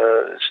there, and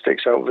it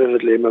sticks out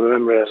vividly in my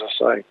memory, as I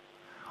say.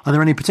 Are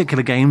there any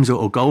particular games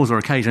or goals or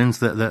occasions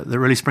that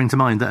really spring to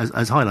mind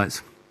as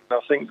highlights? I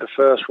think the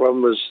first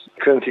one was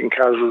Corinthian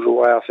Casuals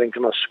away, I think,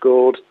 and I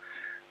scored.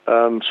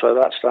 So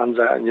that stands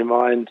out in your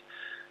mind.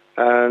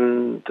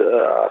 And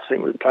I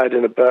think we played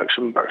in a Berks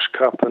and Bucks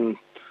Cup, and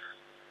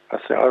I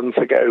don't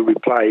forget who we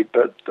played,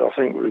 but I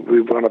think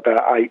we won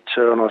about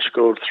 8-2 and I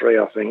scored 3,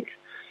 I think.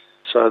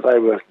 So they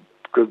were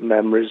good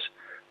memories.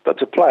 But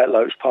to play at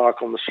Lokes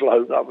Park on the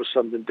slope, that was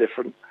something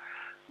different,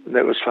 and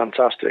it was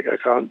fantastic. I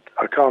can't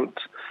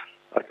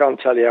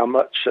tell you how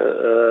much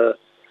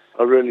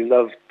I really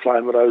loved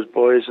playing with those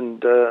boys,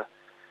 and as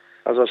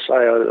I say,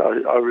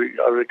 I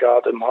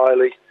regard them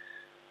highly,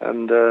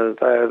 and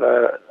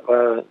they're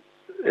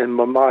in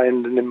my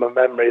mind and in my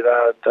memory,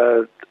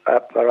 they're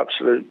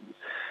absolute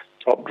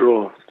top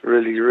draw.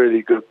 Really,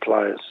 really good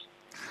players.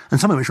 And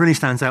something which really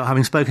stands out,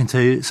 having spoken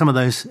to some of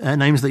those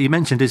names that you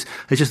mentioned, is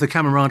just the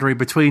camaraderie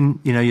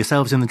between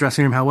yourselves in the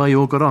dressing room, how well you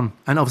all got on,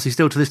 and obviously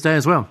still to this day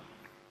as well.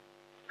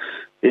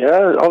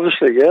 Yeah,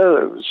 obviously,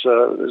 yeah, it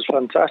was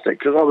fantastic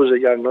because I was a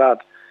young lad,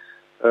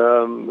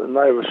 and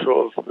they were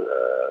sort of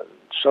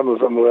some of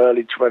them were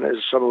early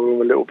 20s, some of them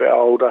were a little bit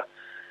older,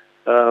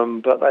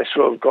 but they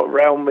sort of got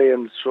round me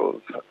and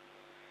sort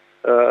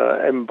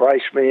of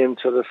embraced me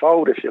into the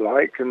fold, if you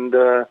like, and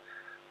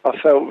I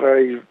felt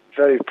very,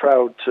 very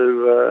proud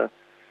to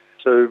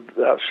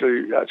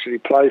actually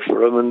play for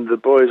them, and the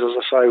boys, as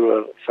I say,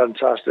 were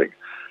fantastic.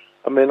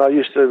 I mean, I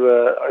used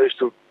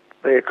to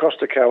be a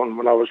cost accountant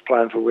when I was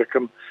playing for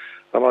Wycombe,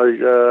 and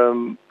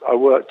I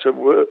worked at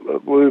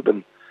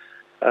Wycombe,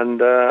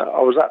 and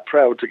I was that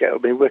proud to get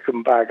my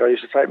Wycombe bag. I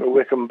used to take my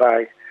Wycombe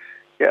bag,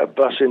 get a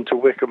bus into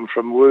Wycombe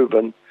from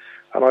Wycombe,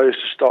 and I used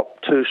to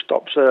stop 2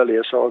 stops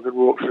earlier so I could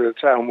walk through the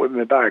town with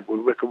my bag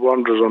with Wycombe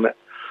Wanderers on it.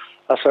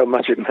 That's how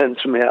much it meant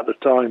to me at the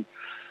time.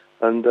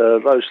 And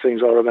those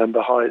things I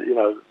remember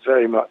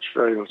very much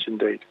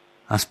indeed.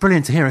 That's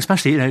brilliant to hear,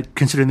 especially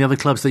considering the other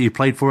clubs that you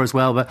played for as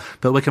well. But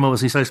Wycombe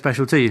obviously so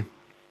special to you.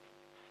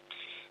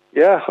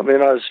 Yeah, I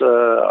mean,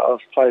 I've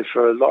played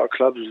for a lot of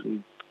clubs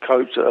and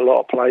coached at a lot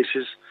of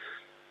places.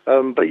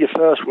 But your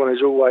first one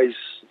is always,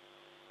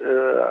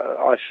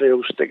 I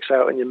feel, sticks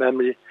out in your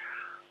memory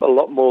a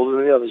lot more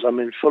than the others. I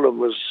mean, Fulham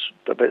was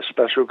a bit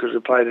special because we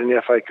played in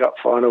the FA Cup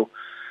final,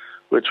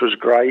 which was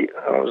great. It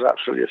was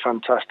absolutely a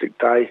fantastic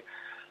day.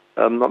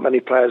 Not many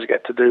players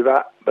get to do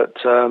that, but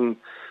to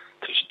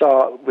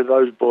start with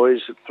those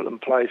boys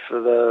and play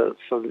for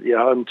your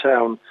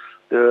hometown,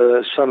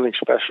 something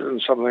special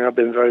and something I've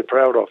been very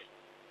proud of.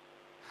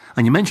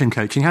 And you mentioned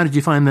coaching. How did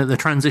you find the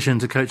transition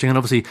to coaching and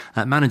obviously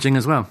managing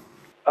as well?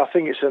 I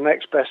think it's the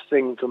next best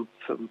thing from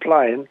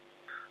playing.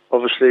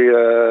 Obviously,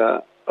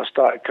 I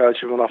started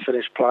coaching when I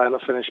finished playing. I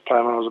finished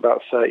playing when I was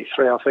about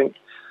 33, I think.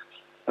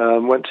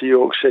 Went to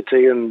York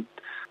City, and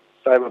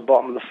they were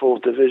bottom of the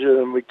 4th division,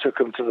 and we took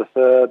them to the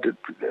 3rd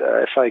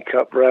FA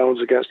Cup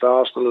rounds against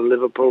Arsenal and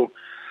Liverpool.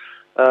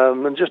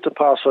 And just to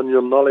pass on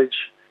your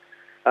knowledge,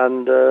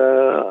 and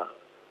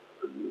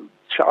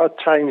I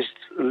changed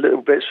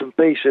little bits and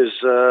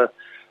pieces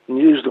and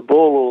used the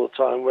ball all the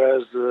time,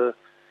 whereas the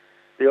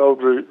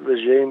old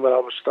regime when I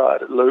was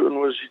started at Luton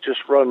was you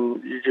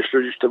just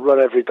used to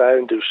run every day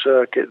and do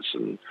circuits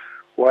and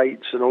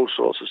weights and all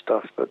sorts of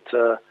stuff. But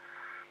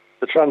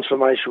the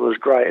transformation was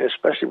great, and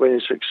especially when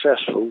you're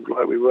successful,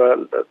 like we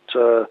were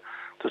to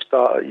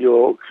start at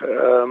York.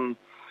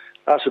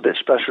 That's a bit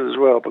special as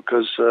well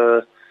because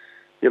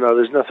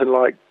there's nothing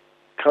like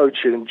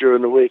coaching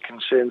during the week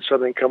and seeing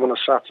something come on a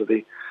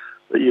Saturday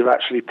that you've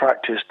actually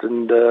practiced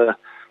and the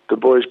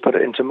boys put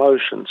it into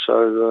motion.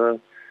 So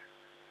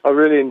I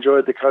really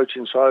enjoyed the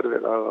coaching side of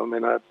it. I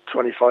mean, I had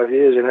 25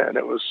 years in it, and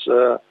it was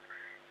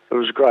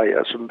great. I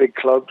had some big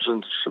clubs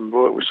and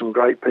worked with some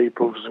great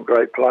people, some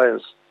great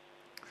players.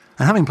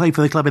 And having played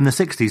for the club in the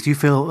 60s, do you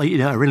feel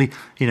a really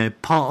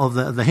part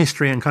of the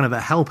history and kind of a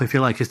help, if you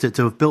like, is to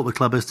have built the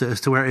club as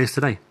to where it is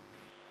today?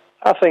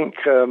 I think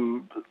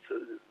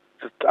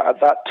at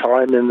that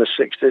time in the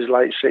 60s,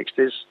 late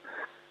 60s,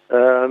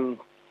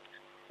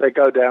 they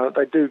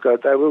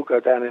will go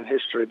down in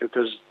history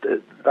because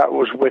that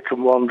was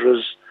Wycombe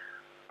Wanderers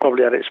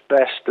probably at its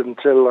best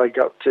until they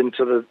got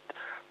into the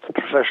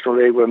professional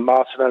league when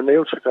Martin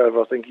O'Neill took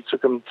over. I think he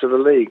took them to the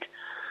league,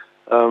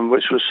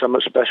 which was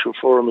somewhat special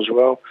for them as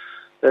well.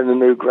 Then the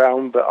new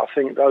ground, but I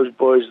think those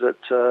boys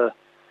that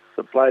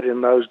that played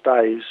in those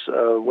days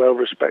are well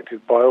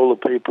respected by all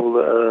the people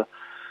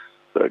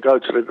that go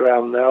to the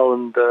ground now,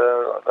 and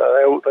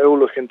they all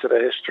look into the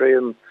history,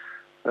 and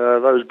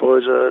those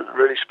boys are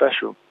really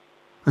special.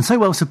 And so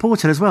well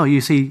supported as well. You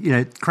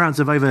see, crowds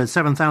of over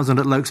 7,000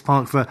 at Lokes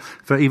Park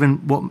for even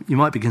what you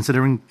might be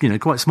considering,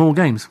 quite small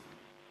games.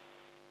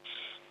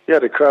 Yeah,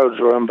 the crowds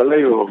were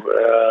unbelievable.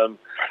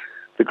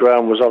 The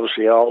ground was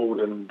obviously old,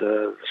 and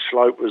the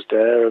slope was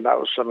there, and that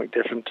was something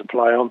different to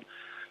play on.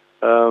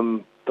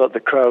 But the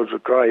crowds were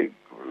great,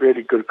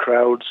 really good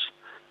crowds,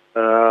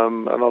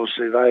 and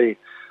obviously they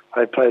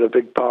played a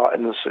big part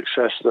in the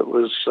success that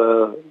was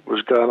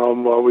going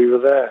on while we were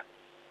there.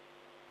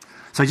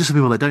 So just for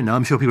people that don't know,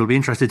 I'm sure people will be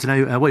interested to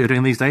know what you're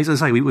doing these days.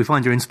 As I say, we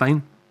find you in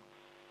Spain.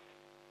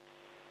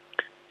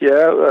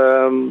 Yeah,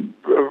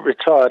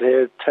 retired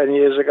here 10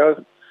 years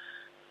ago.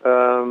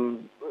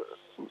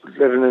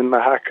 Living in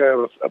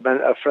Mahaca,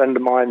 a friend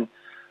of mine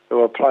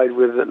who I played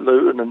with at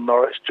Luton and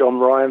Norwich, John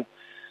Ryan,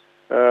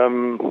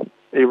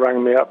 he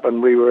rang me up,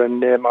 and we were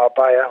near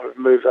Marbella.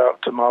 We moved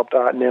out to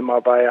Marbella, near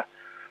Marbella,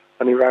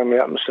 and he rang me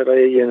up and said,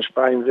 "Are you in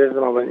Spain, Viv?"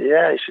 And I went,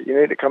 "Yeah." He said, "You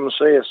need to come and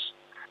see us."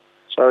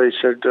 So he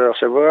said, I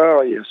said, "Where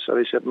are you?" So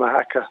he said,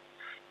 "Mahaca."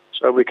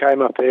 So we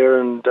came up here,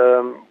 and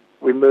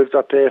we moved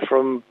up here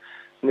from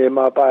near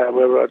Marbella,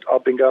 where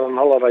I've been going on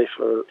holiday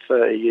for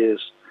 30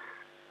 years.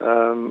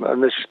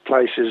 And this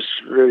place is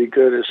really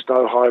good. It's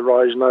no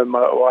high-rise, no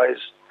motorways,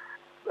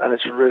 and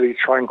it's a really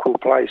tranquil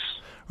place.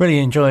 Really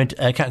enjoyed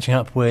catching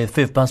up with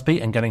Viv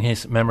Busby and getting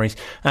his memories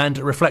and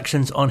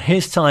reflections on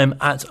his time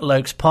at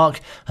Lokes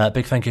Park.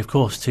 Big thank you, of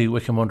course, to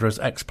Wycombe Wanderers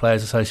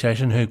Ex-Players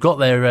Association, who got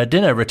their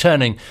dinner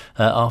returning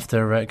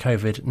after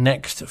COVID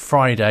next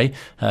Friday.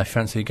 If you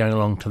fancy going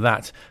along to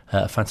that,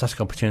 fantastic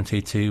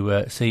opportunity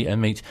to see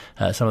and meet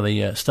some of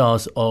the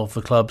stars of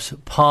the club's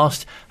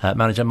past.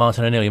 Manager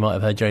Martin O'Neill, you might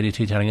have heard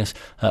JDT telling us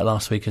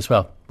last week as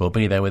well, will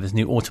be there with his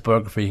new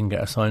autobiography. You can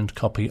get a signed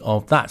copy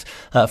of that.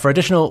 For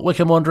additional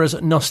Wycombe Wanderers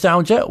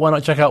nostalgia, why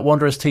not check out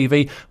Wanderers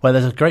TV, where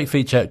there's a great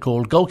feature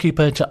called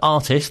Goalkeeper to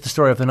Artist, the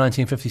story of the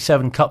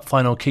 1957 Cup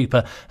final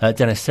keeper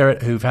Dennis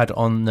Sirrett, who've had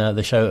on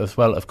the show as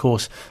well, of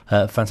course.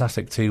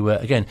 Fantastic to,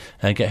 again,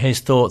 get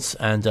his thoughts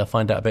and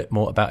find out a bit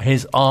more about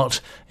his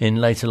art in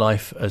later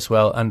life as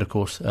well. And, of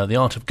course, the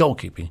art of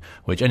goalkeeping,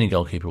 which any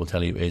goalkeeper will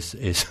tell you is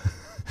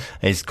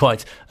is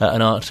quite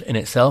an art in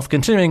itself.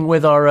 Continuing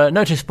with our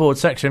notice board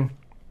section.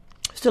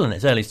 Still in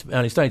its early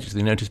stages,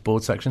 the notice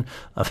board section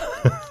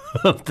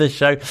of this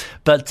show.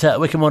 But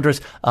Wycombe Wanderers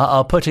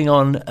are putting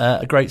on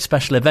a great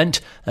special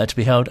event to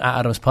be held at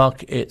Adams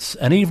Park. It's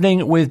an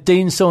evening with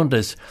Dean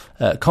Saunders,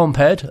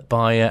 compared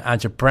by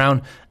Adja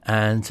Brown,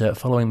 and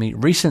following the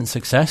recent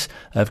success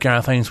of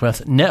Gareth Ainsworth's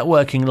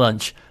networking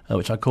lunch,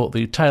 which I caught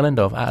the tail end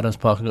of at Adams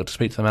Park and got to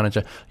speak to the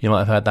manager. You might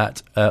have heard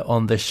that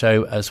on this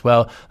show as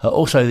well.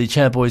 Also, the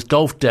Chairboys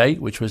Golf Day,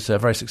 which was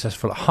very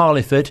successful at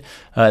Harleyford.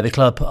 The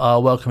club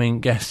are welcoming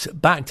guests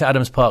back to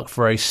Adams Park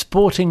for a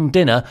sporting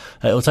dinner.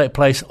 It will take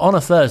place on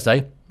a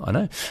Thursday. I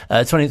know.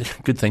 20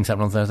 good things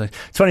happen on Thursday.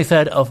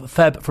 23rd of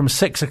Feb from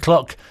 6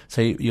 o'clock.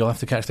 So you'll have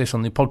to catch this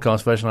on the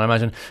podcast version, I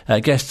imagine.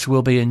 Guests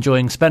will be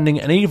enjoying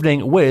spending an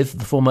evening with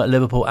the former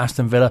Liverpool,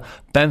 Aston Villa,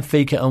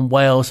 Benfica and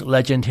Wales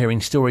legend,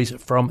 hearing stories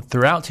from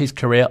throughout his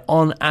career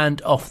on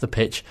and off the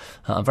pitch.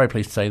 I'm very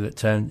pleased to say that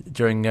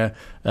during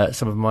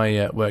some of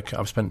my work,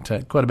 I've spent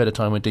quite a bit of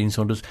time with Dean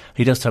Saunders.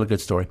 He does tell a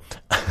good story.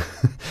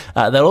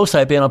 There'll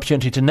also be an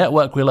opportunity to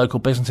network with local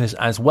businesses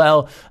as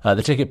well.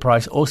 The ticket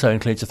price also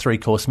includes a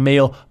 3-course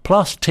meal,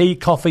 plus tea,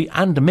 coffee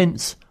and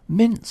mince.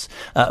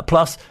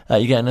 Plus,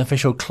 you get an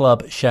official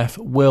club chef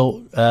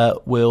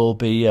will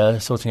be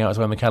sorting out as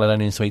well in the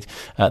Caledonian Suite.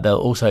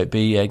 There'll also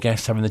be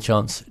guests having the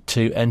chance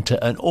to enter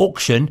an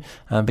auction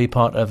and be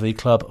part of the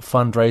club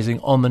fundraising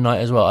on the night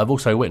as well. I've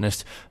also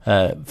witnessed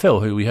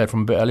Phil, who we heard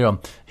from a bit earlier on.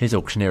 His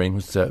auctioneering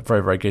was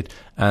very, very good,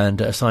 and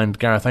a signed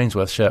Gareth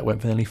Ainsworth shirt went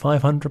for nearly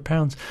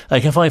 £500.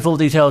 You can find full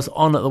details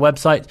on the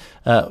website,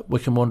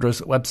 Wycombe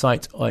Wanderers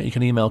website, or you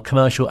can email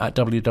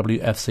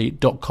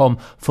commercial@wwfc.com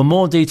for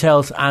more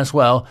details as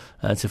well.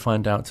 To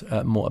find out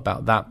more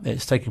about that.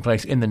 It's taking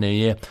place in the new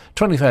year,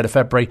 23rd of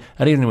February,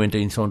 at Evening with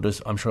Dean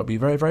Saunders. I'm sure it'll be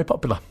very, very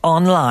popular.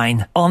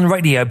 Online, on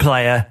Radio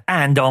Player,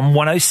 and on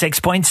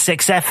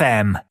 106.6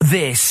 FM.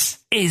 This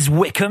is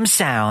Wycombe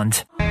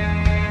Sound.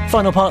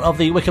 Final part of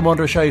the Wycombe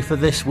Wanderers show for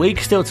this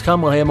week. Still to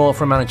come, we'll hear more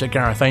from manager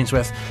Gareth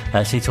Ainsworth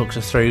as he talks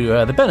us through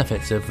the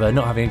benefits of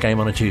not having a game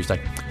on a Tuesday.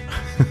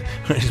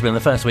 Which has been the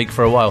first week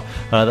for a while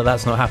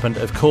that's not happened,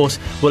 of course.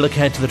 We'll look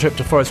ahead to the trip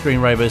to Forest Green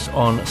Rovers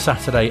on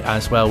Saturday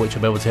as well, which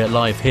you'll be able to hear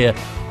live here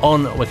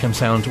on Wycombe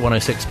Sound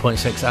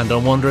 106.6 and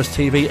on Wanderers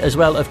TV as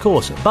well, of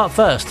course. But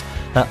first,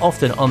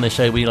 often on this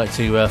show we like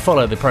to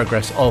follow the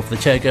progress of the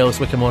Chairgirls,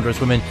 Wycombe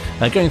Wanderers women,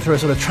 going through a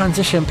sort of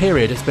transition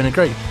period. It's been a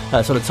great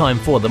sort of time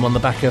for them on the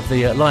back of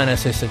the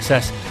Lionesses'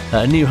 success,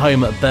 a new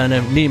home at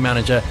Burnham, new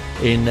manager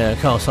in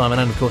Carl Simon,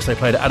 and of course they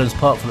played at Adams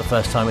Park for the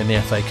first time in the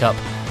FA Cup.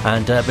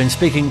 And been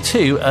speaking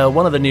to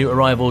one of the new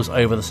arrivals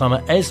over the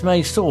summer,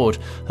 Esme Sword,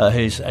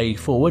 who's a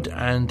forward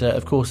and,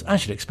 of course,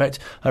 as you'd expect,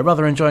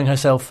 rather enjoying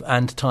herself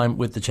and time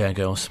with the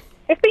Chairgirls.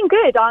 It's been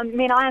good. I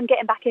mean, I am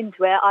getting back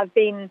into it. I've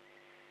been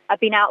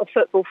out of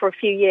football for a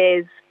few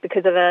years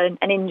because of an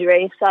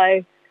injury, so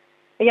I'm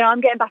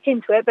getting back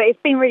into it. But it's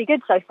been really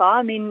good so far.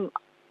 I mean,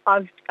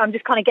 I'm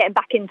just kind of getting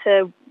back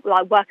into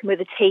like working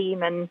with a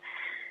team and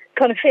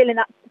kind of feeling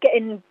that,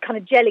 getting kind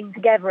of gelling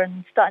together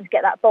and starting to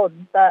get that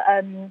bond. But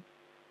I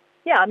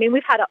mean,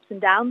 we've had ups and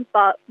downs,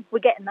 but we're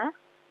getting there.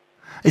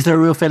 Is there a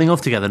real feeling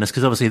of togetherness?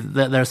 Because obviously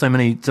there are so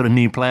many sort of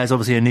new players,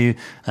 obviously a new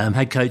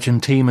head coach and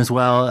team as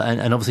well,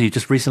 and obviously you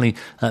just recently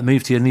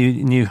moved to your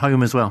new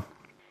home as well.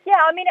 Yeah,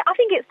 I mean, I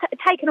think it's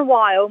taken a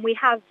while, and we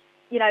have,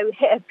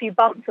 hit a few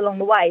bumps along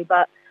the way,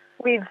 but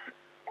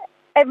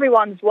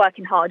everyone's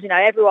working hard.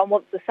 Everyone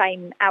wants the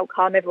same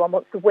outcome. Everyone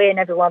wants to win.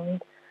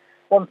 Everyone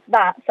wants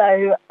that.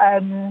 So,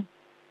 I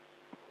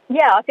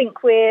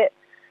think we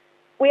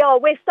are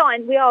really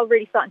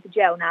starting to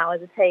gel now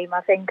as a team.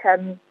 I think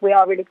we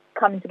are really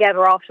coming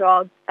together after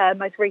our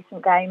most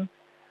recent game.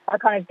 I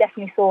kind of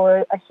definitely saw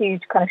a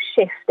huge kind of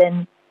shift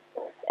in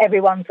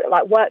everyone's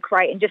like work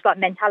rate and just like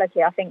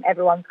mentality. I think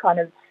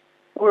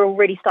we're all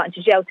really starting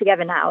to gel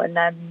together now, and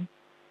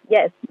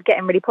it's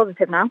getting really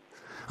positive now.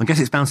 I guess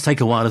it's bound to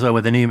take a while as well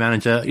with the new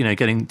manager,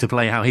 getting to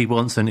play how he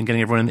wants and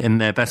getting everyone in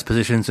their best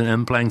positions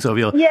and playing sort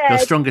of your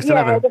strongest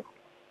 11.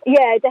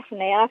 Yeah,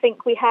 definitely. And I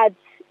think we have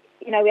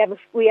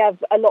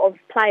a lot of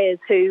players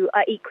who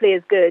are equally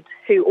as good,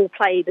 who all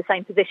play the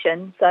same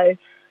position. So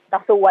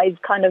that's always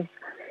kind of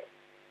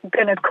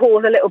going to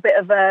cause a little bit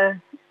of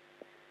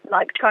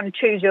trying to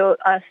choose your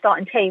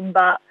starting team.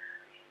 But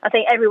I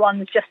think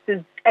everyone's just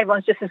as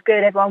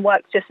good. Everyone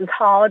works just as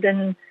hard,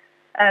 and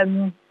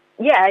Carl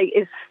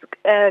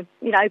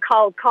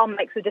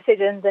makes the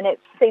decisions, and it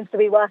seems to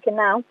be working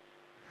now.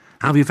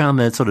 How have you found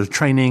the sort of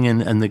training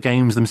and the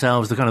games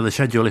themselves, the kind of the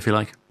schedule, if you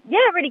like? Yeah,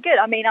 really good.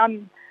 I mean,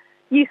 I'm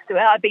used to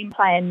it. I've been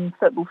playing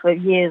football for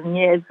years and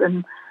years,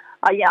 and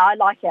I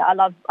like it. I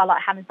like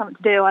having something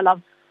to do. I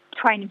love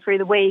training through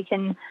the week,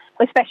 and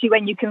especially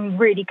when you can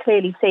really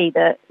clearly see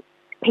that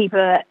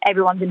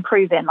everyone's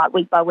improving like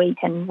week by week,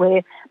 and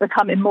we're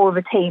becoming more of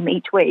a team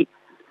each week.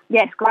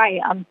 Yeah, it's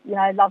great. I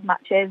love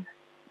matches,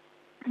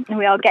 and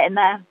we are getting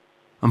there.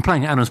 And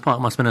playing at Adams Park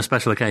must have been a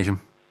special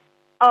occasion.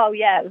 Oh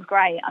yeah, it was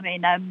great. I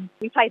mean,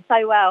 we played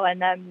so well,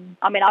 and I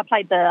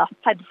played the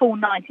full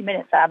 90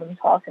 minutes at Adams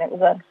Park, and it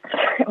was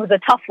a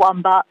tough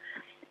one, but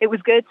it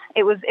was good.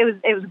 It was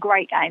a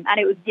great game, and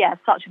it was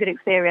such a good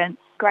experience.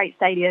 Great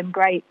stadium,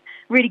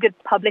 really good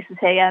publicity.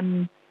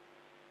 It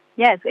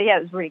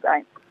was really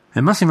great.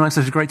 It must seem like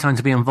such a great time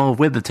to be involved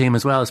with the team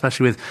as well,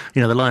 especially with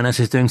the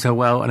Lionesses doing so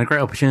well, and a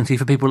great opportunity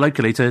for people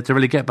locally to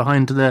really get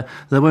behind the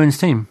women's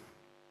team.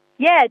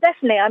 Yeah,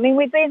 definitely. I mean,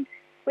 we have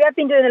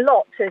been doing a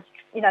lot to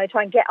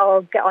try and get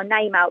our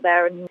name out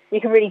there, and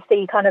you can really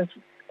see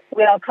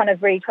we are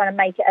really trying to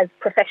make it as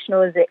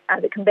professional as it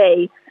can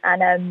be,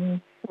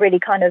 and really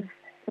kind of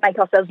make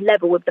ourselves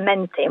level with the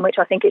men's team, which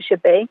I think it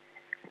should be.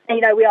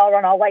 And, we are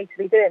on our way to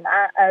be doing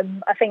that.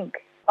 I think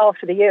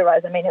after the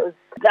Euros, I mean,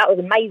 that was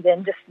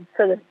amazing just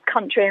for the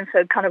country and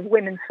for kind of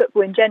women's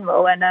football in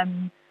general, and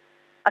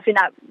I think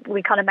that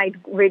we kind of made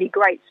really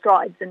great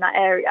strides in that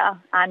area,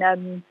 and I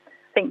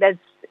think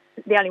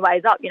the only way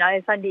is up.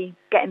 It's only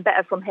getting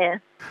better from here.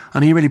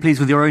 And are you really pleased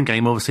with your own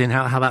game, obviously, and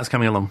how that's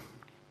coming along?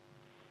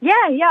 Yeah,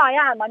 I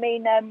am. I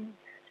mean, I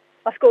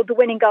scored the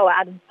winning goal at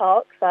Adams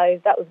Park, so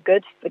that was a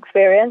good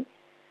experience.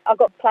 I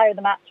got player of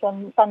the match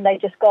on Sunday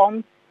just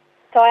gone,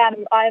 so I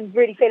am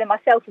really feeling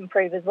myself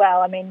improve as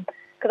well. I mean,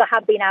 because I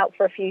have been out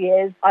for a few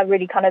years, I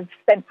really kind of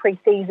spent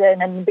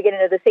pre-season and the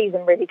beginning of the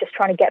season really just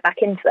trying to get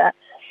back into it.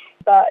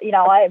 But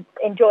I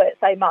enjoy it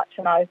so much,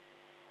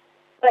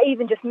 but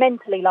even just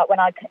mentally, like when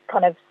I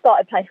kind of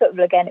started playing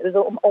football again, it was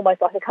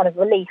almost like a kind of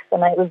relief,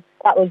 and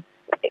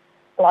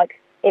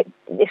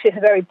it's just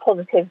a very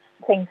positive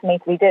thing for me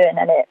to be doing,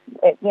 and it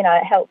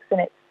helps,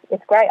 and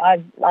it's great.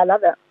 I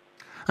love it.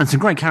 And some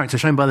great character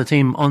shown by the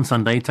team on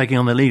Sunday, taking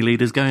on the league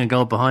leaders, going a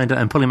goal behind it,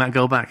 and pulling that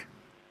goal back.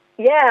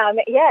 Yeah,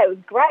 it was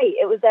great.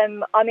 It was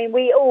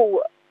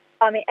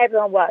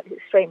everyone worked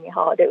extremely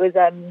hard. It was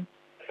a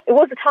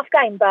tough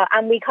game, but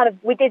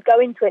we did go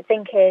into it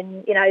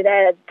thinking,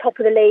 they're top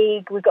of the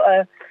league.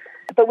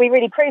 But we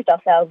really proved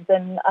ourselves,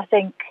 and I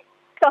think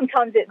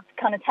sometimes it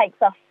kind of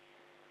takes us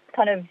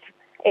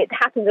it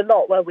happens a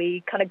lot where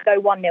we kind of go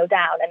 1-0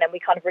 down and then we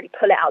kind of really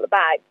pull it out of the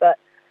bag. But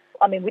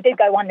I mean, we did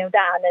go 1-0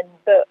 down,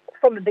 but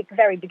from the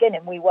very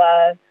beginning we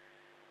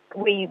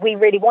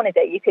really wanted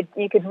it.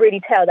 You could really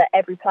tell that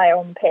every player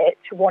on the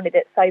pitch wanted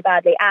it so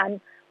badly,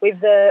 and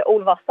with all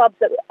of our subs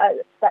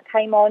that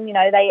came on,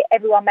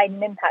 everyone made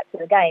an impact in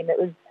the game.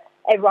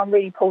 Everyone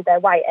really pulled their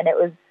weight, and it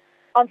was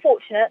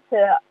unfortunate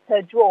to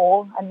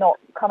draw and not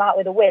come out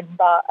with a win,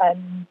 but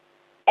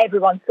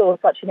everyone saw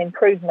such an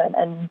improvement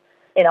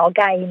in our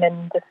game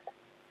and just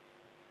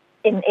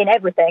in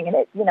everything, and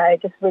it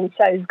just really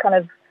shows kind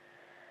of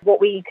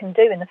what we can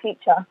do in the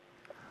future.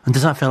 And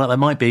does that feel like there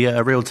might be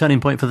a real turning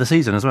point for the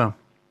season as well?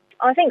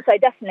 I think so,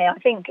 definitely. I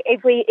think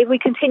if we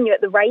continue at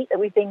the rate that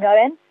we've been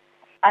going,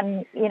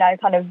 and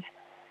kind of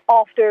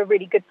after a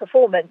really good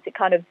performance, it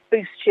kind of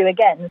boosts you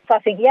again. So I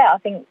think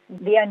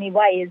the only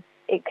way is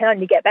it can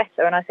only get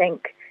better. And I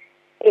think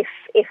if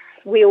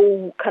we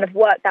all kind of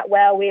work that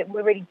well, we're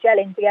really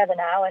gelling together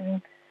now,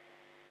 and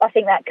I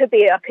think that could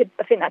be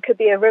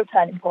a real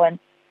turning point.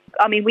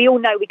 I mean, we all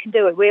know we can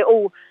do it. We're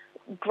all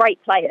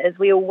great players.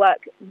 We all work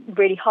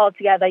really hard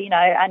together,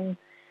 and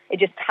it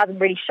just hasn't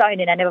really shown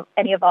in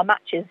any of our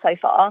matches so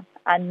far.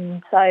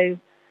 And so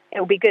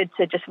it'll be good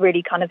to just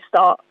really kind of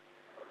start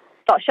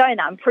showing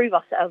that and prove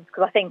ourselves,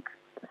 because I think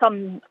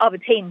some other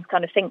teams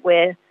kind of think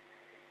we're,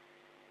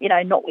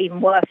 not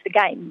even worth the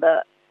game,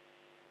 but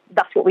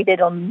that's what we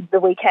did on the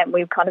weekend.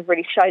 We kind of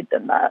really showed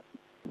them that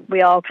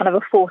we are kind of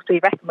a force to be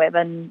reckoned with,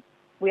 and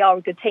we are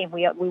a good team.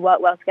 We work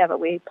well together,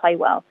 we play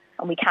well,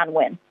 and we can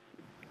win.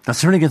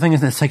 That's a really good thing,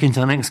 isn't it, to take into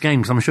the next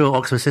game, because I'm sure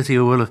Oxford City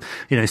will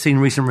have, seen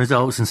recent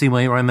results and seen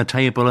where you're on the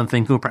table and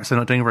think, perhaps they're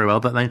not doing very well,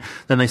 but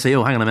then they say,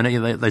 hang on a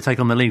minute, they take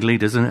on the league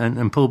leaders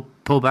and pull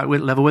back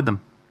level with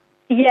them.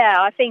 Yeah,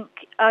 I think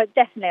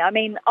definitely. I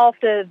mean,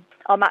 after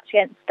our match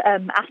against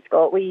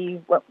Ascot,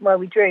 where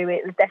we drew,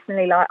 it was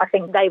definitely I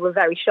think they were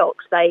very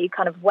shocked. They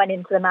kind of went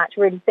into the match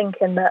really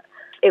thinking that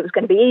it was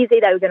going to be easy,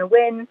 they were going to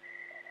win.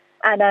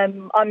 And I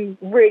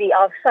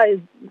was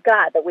so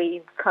glad that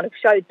we kind of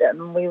showed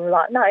them. We were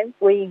like, no,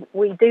 we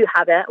do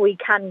have it, we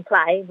can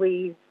play,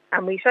 we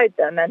showed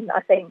them. And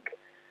I think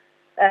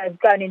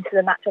going into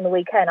the match on the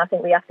weekend, I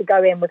think we have to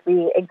go in with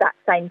the exact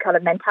same kind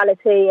of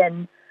mentality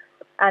and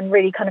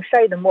really kind of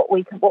show them what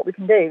we can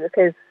do,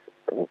 because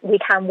we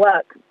can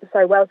work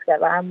so well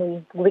together,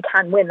 and we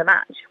can win the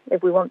match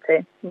if we want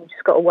to. We've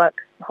just got to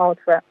work hard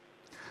for it.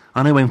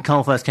 I know when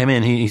Carl first came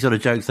in, he sort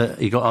of joked that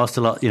he got asked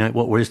a lot,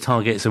 what were his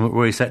targets and what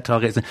were his set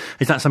targets.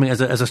 Is that something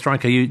as a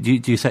striker, do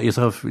you set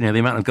yourself, the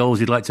amount of goals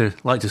you'd like to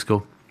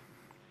score?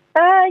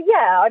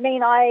 Yeah, I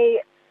mean,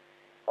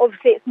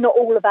 obviously it's not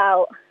all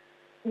about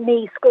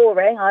me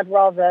scoring.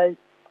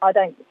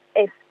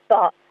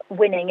 But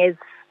winning is,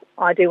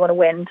 I do want to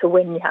win. To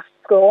win, you have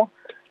to score.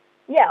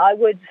 Yeah,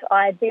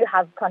 I do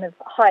have kind of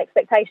high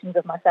expectations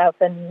of myself,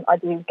 and I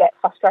do get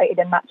frustrated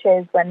in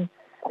matches when,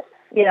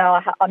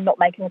 I'm not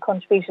making the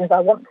contributions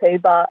I want to,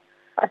 but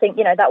I think,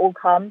 that will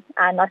come.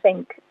 And I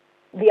think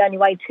the only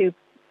way to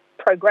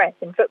progress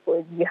in football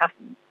is you have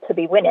to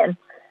be winning.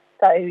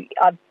 So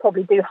I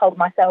probably do hold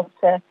myself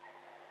to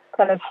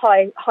kind of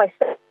high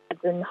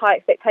standards and high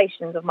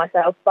expectations of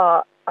myself,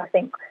 but I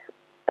think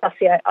that's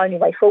the only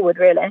way forward,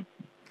 really.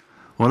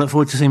 Well, I look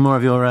forward to seeing more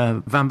of your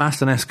Van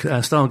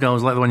Basten-esque style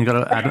goals like the one you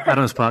got at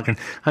Adams Park, and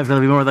hopefully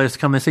there'll be more of those to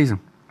come this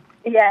season.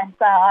 Yeah,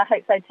 so I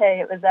hope so too.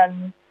 It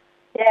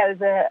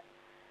was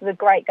a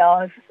great goal.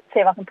 I'll see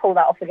if I can pull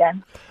that off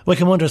again.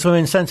 Wycombe Wanderers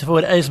women's centre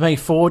forward Esme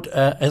Sword,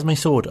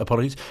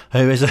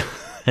 who is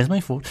Esme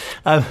Ford,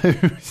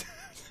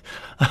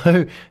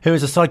 who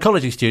is a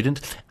psychology student,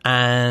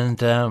 and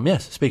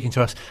speaking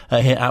to us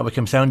here at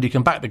Wycombe Sound. You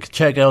can back the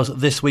Chairgirls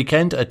this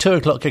weekend. A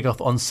 2:00 kickoff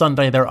on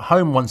Sunday. They're at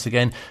home once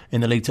again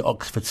in the league to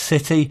Oxford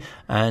City,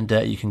 and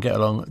you can get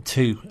along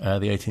to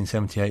the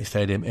 1878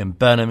 Stadium in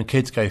Burnham.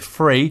 Kids go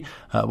free.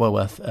 Well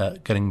worth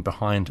getting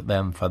behind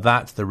them for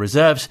that. The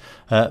reserves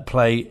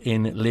play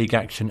in league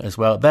action as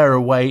well. They're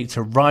away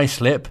to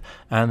Ruislip,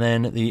 and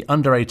then the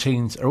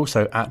under-18s are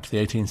also at the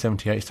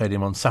 1878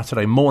 Stadium on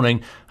Saturday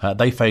morning.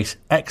 They face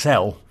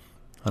XL.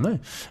 I know.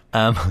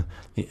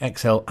 The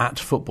XL at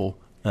football,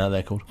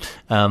 they're called.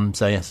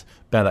 So yes,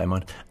 bear that in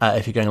mind.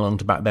 If you're going along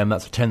to back them,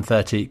 that's a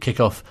 10:30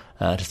 kickoff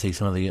to see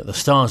some of the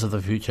stars of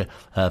the future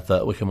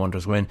that Wycombe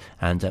Wanderers win.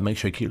 And make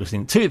sure you keep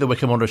listening to the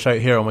Wycombe Wanderers show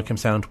here on Wycombe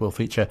Sound. We'll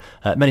feature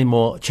many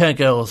more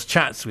Chairgirls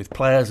chats with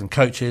players and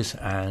coaches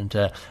and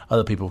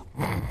other people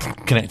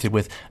connected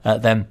with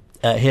them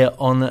here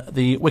on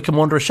the Wycombe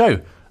Wanderers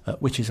show,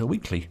 which is a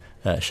weekly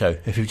show.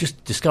 If you've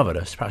just discovered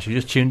us, perhaps you've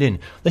just tuned in,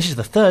 this is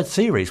the third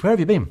series. Where have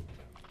you been?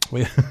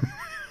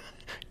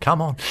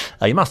 Come on.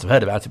 You must have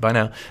heard about it by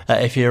now.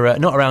 If you're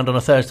not around on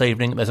a Thursday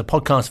evening, there's a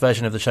podcast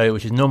version of the show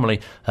which is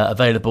normally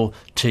available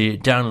to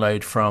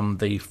download from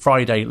the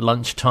Friday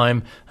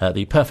lunchtime,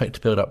 the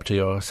perfect build-up to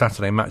your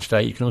Saturday match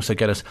day. You can also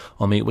get us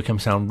on the Wycombe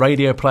Sound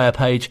radio player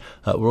page.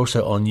 We're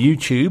also on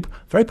YouTube.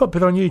 Very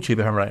popular on YouTube,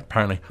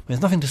 apparently.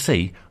 There's nothing to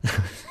see.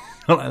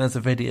 Not like there's a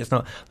video. It's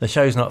not, the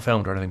show's not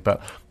filmed or anything,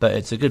 but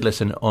it's a good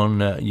listen on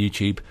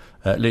YouTube.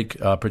 Luke,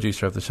 our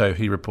producer of the show,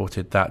 he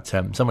reported that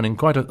someone in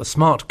quite a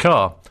smart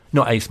car,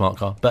 not a smart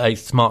car, but a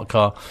smart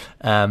car,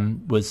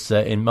 was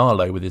in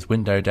Marlow with his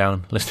window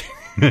down,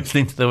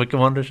 listening to the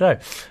Wycombe Wanderers show.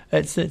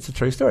 It's a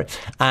true story.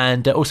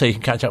 And also you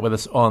can catch up with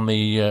us on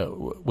the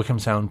Wycombe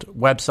Sound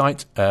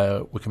website,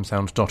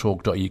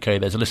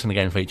 wycombesound.org.uk. There's a listen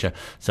again feature,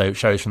 so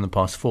shows from the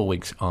past 4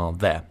 weeks are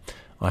there.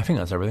 I think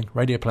that's everything.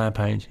 Radio player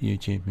page,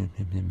 YouTube,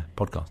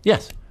 podcast.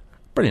 Yes,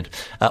 brilliant.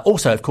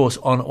 Also, of course,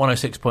 on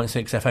 106.6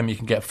 FM, you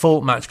can get full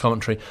match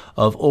commentary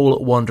of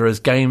all Wanderers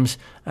games,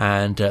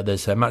 and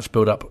there's a match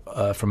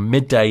build-up from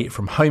midday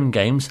from home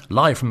games,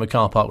 live from the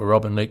car park with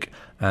Rob and Luke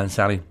and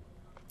Sally.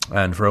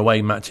 And for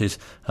away matches,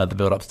 the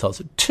build-up starts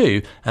at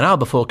 2. An hour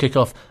before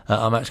kick-off,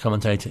 our match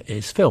commentator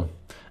is Phil.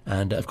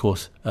 And, of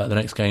course, the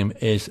next game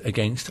is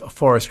against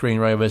Forest Green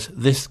Rovers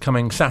this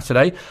coming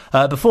Saturday.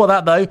 Before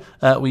that,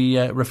 though, we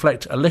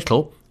reflect a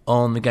little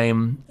on the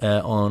game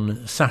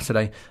on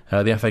Saturday,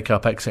 the FA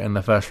Cup exit in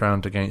the first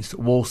round against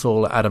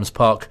Walsall at Adams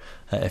Park.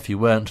 If you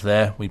weren't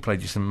there, we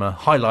played you some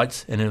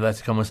highlights, in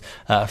inverted commas,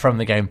 from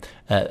the game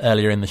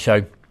earlier in the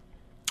show.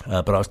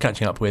 But I was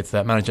catching up with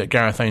manager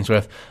Gareth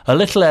Ainsworth a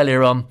little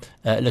earlier on,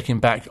 looking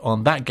back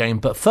on that game.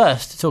 But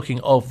first, talking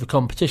of the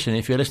competition,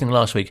 if you were listening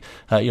last week,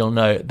 you'll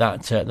know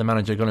that the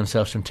manager got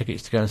himself some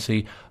tickets to go and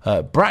see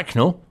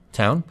Bracknell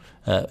Town,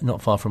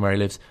 not far from where he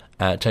lives,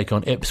 take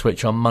on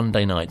Ipswich on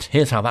Monday night.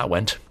 Here's how that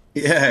went.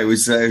 Yeah, it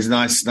was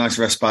nice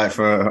respite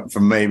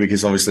from me,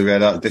 because obviously we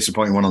had a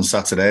disappointing one on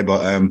Saturday,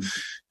 but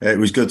it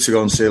was good to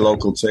go and see a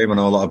local team. I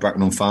know a lot of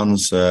Bracknell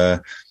fans.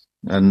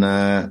 And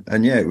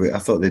yeah, I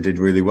thought they did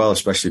really well,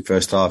 especially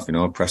first half.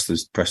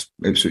 Pressed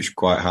Ipswich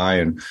quite high,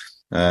 and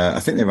I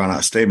think they ran out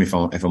of steam. If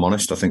I'm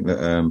honest, I think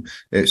that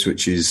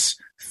Ipswich's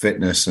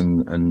fitness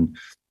and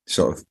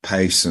sort of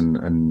pace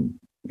and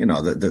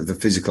the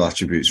physical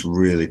attributes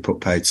really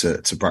put paid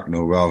to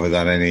Bracknell rather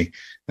than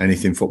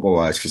anything football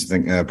wise. Because I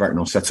think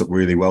Bracknell set up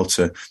really well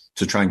to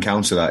try and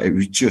counter that. It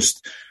was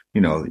just,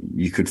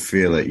 you could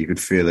feel it. You could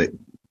feel it,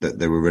 that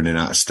they were running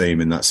out of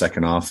steam in that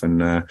second half,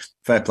 and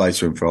fair play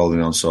to him for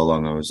holding on so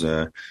long. I was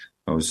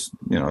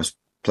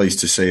pleased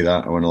to see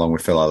that. I went along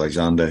with Phil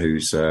Alexander,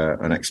 who's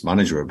an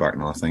ex-manager of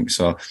Bracknell, I think.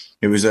 So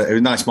it was a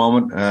nice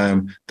moment.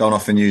 Don't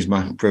often use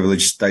my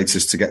privileged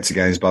status to get to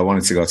games, but I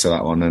wanted to go to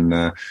that one, and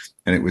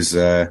it was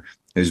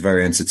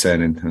very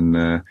entertaining.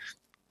 And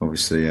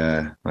obviously,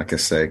 like I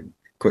say,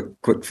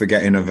 quick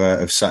forgetting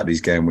of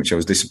Saturday's game, which I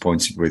was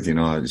disappointed with. It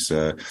was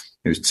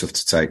tough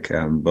to take,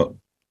 but.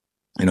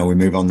 We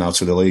move on now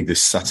to the league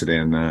this Saturday,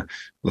 and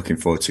looking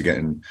forward to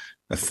getting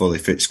a fully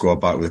fit squad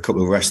back with a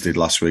couple of rested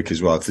last week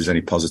as well. If there's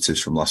any positives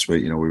from last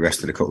week, we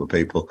rested a couple of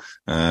people,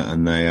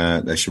 and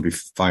they should be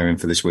firing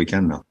for this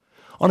weekend now.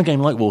 On a game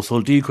like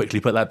Walsall, do you quickly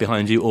put that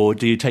behind you, or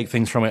do you take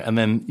things from it and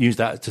then use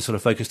that to sort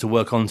of focus to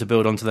work on to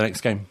build on to the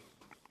next game?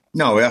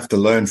 No, we have to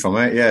learn from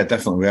it. Yeah,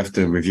 definitely. We have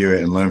to review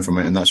it and learn from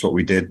it, and that's what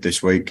we did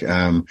this week.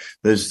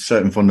 There's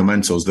certain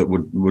fundamentals that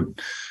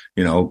would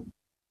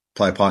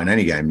play a part in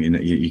any game.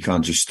 You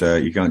can't just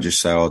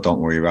say, "Oh,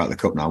 don't worry about the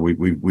cup now."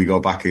 We go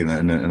back in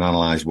and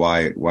analyse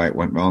why it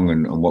went wrong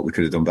and what we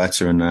could have done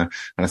better. And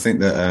I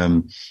think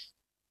that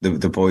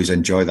the boys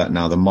enjoy that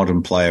now. The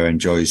modern player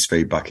enjoys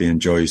feedback. He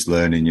enjoys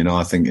learning.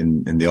 I think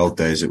in the old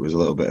days it was a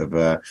little bit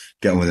of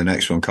get on with the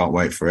next one, can't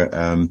wait for it.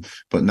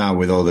 But now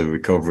with all the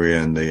recovery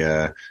and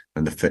the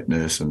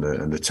fitness and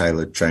the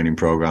tailored training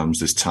programs,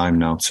 there's time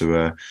now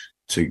to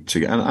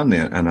get and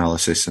the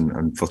analysis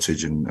and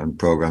footage and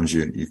programs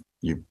you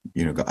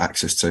got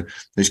access to.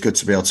 It's good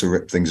to be able to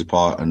rip things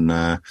apart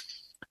and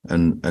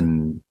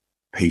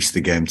piece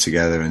the game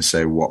together and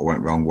say what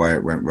went wrong, where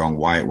it went wrong,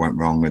 why it went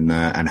wrong,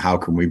 and how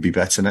can we be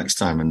better next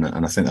time.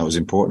 And I think that was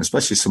important,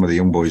 especially some of the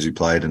young boys who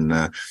played, and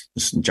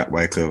Jack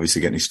Wakely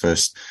obviously getting his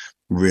first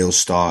real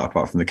start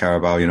apart from the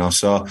Carabao.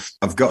 So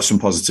I've got some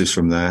positives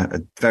from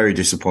there. Very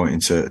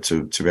disappointing to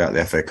be out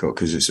the FA Cup,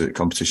 because it's a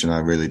competition I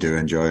really do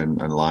enjoy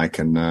and like,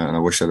 and I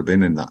wish I'd have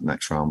been in that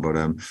next round, but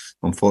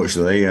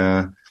unfortunately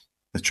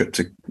the trip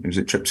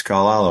to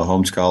Carlisle or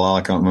home to Carlisle,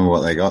 I can't remember what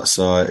they got,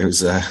 so it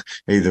was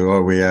either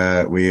or.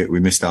 We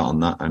missed out on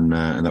that, and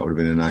that would have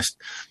been a nice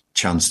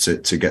chance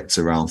to get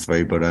to round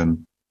 3, but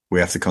we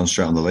have to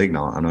concentrate on the league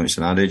now. I know it's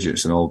an adage,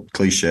 it's an old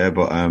cliche,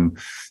 but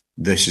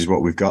this is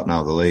what we've got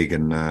now, the league,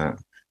 and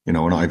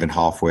we're not even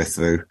halfway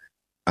through,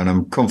 and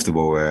I'm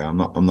comfortable with it.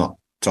 I'm not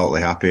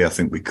totally happy. I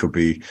think we could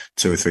be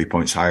 2 or 3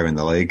 points higher in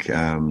the league,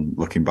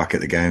 looking back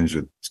at the games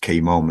with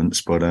key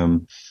moments, but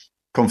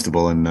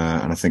comfortable, and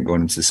I think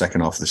going into the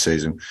second half of the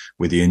season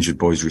with the injured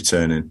boys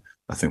returning,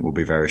 I think we'll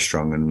be very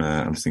strong, and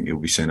I think you'll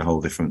be seeing a whole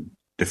different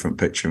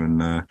picture,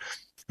 and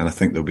I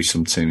think there'll be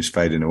some teams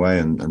fading away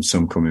and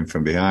some coming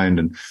from behind,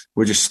 and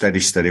we're just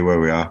steady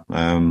where we are.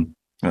 Like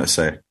I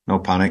say, no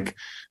panic.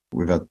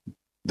 We've had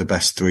the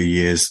best 3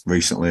 years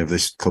recently of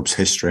this club's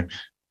history.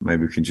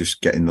 Maybe we can just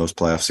get in those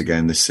playoffs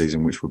again this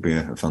season, which would be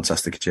a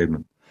fantastic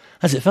achievement.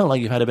 Has it felt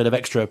like you've had a bit of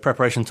extra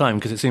preparation time?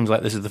 Because it seems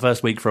like this is the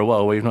first week for a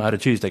while where you've not had a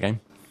Tuesday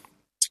game.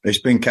 It's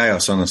been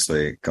chaos,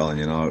 honestly, Colin.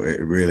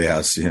 It really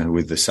has.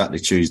 With the Saturday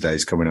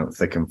Tuesdays coming up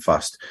thick and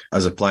fast.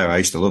 As a player, I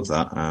used to love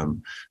that,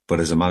 but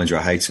as a manager,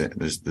 I hate it.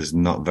 There's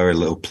not very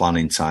little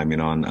planning time,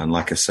 and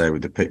like I say,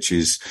 with the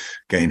pitches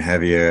getting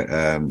heavier,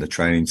 the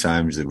training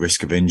times, the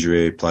risk of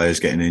injury, players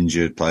getting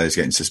injured, players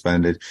getting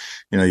suspended.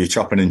 You're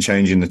chopping and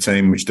changing the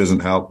team, which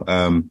doesn't help.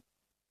 I'm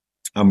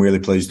really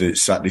pleased that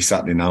it's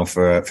Saturday now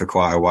for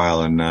quite a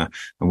while, and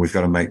we've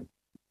got to make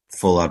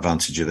full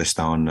advantage of this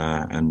now,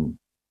 and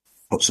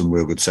put some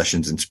real good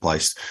sessions into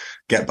place,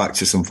 get back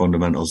to some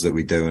fundamentals that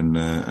we do, and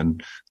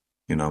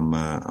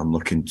I'm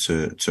looking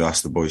to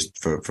ask the boys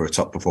for a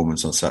top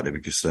performance on Saturday,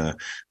 because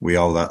we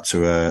owe that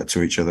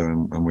to each other,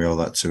 and we owe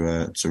that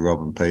to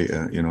Rob and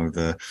Peter.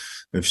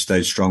 They've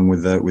stayed strong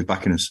with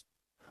backing us.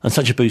 And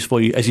such a boost for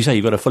you, as you say,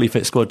 you've got a fully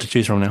fit squad to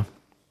choose from now.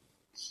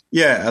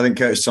 Yeah, I think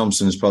Curtis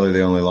Thompson's probably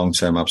the only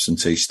long-term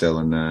absentee still,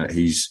 and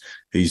he's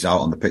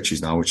out on the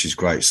pitches now, which is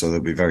great. So they'll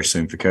be very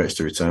soon for Curtis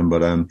to return.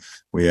 But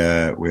we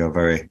are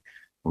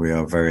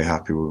very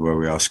happy with where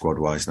we are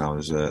squad-wise now.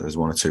 There's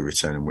one or two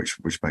returning, which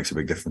makes a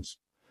big difference.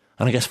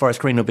 And I guess Forest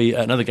Green will be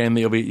another game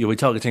that you'll be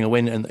targeting a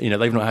win, and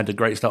they've not had a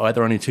great start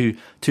either. Only two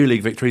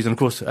league victories, and of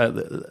course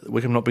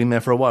Wycombe not been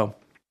there for a while.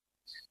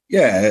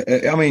 Yeah,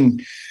 I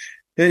mean,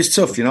 it's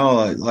tough,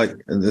 like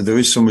there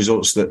is some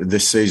results that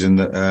this season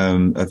that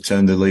have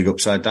turned the league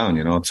upside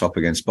down, top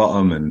against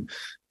bottom, and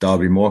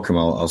Derby Morecambe,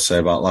 I'll say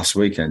about last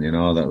weekend,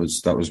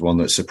 that was one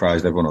that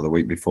surprised everyone, or the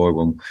week before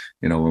when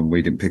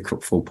we didn't pick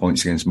up full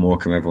points against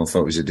Morecambe, everyone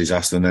thought it was a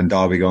disaster, and then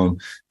Derby go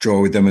and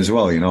draw with them as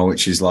well,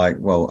 which is like,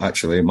 well,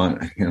 actually it might,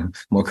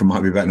 Morecambe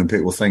might be better than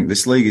people think.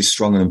 This league is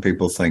stronger than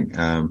people think.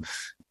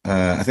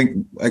 I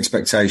think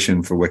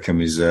expectation for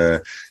Wycombe is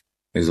a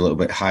little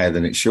bit higher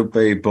than it should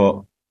be,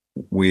 but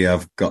we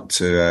have got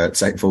to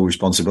take full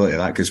responsibility of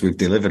that, because we've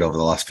delivered over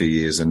the last few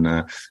years, and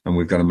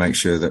we've got to make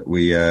sure that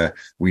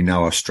we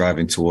now are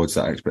striving towards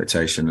that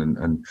expectation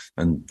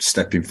and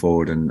stepping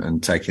forward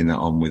and taking that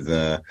on with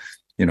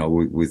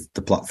with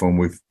the platform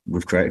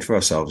we've created for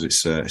ourselves.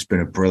 It's been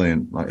a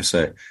brilliant, like I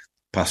say,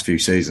 past few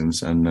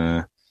seasons, and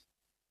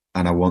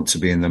I want to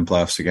be in them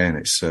playoffs again.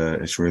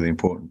 It's really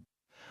important.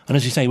 And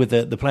as you say, with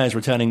the players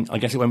returning, I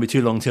guess it won't be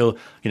too long till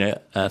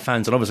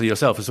fans, and obviously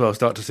yourself as well,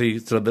 start to see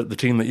sort of the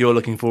team that you're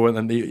looking for,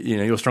 and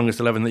your strongest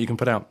 11 that you can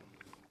put out.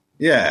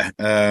 Yeah,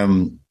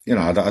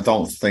 I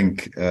don't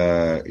think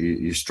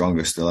your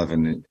strongest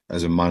 11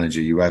 as a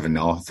manager you ever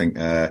know. I think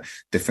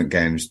different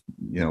games,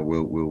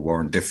 will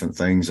warrant different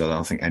things. I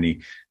don't think any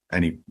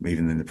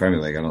even in the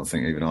Premier League, I don't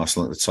think even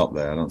Arsenal at the top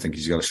there, I don't think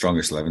he's got a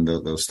strongest 11.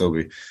 They'll still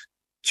be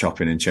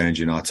chopping and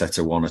changing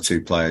Arteta one or two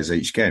players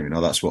each game.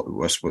 That's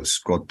what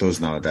squad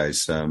does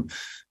nowadays.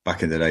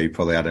 Back in the day, you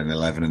probably had an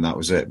 11 and that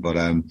was it. But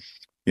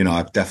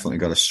I've definitely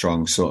got a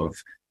strong sort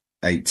of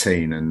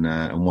 18,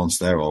 and once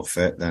they're all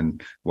fit, then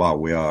wow,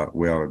 we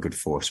are a good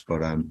force.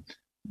 But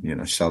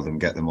seldom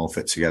get them all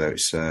fit together.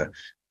 It's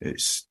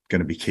going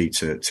to be key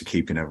to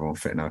keeping everyone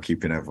fit now,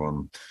 keeping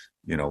everyone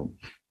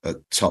at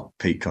top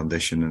peak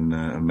condition,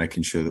 and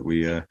making sure that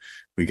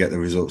we get the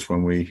results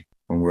when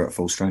we're at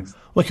full strength.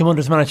 Wycombe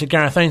Wanderers manager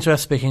Gareth Ainsworth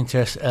speaking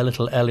to us a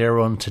little earlier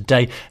on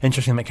today.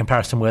 Interesting to make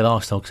comparison with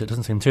Arsenal, because it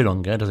doesn't seem too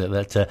long ago, does it,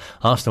 that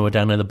Arsenal were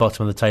down at the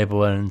bottom of the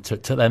table and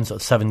took them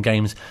sort of 7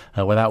 games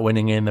without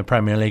winning in the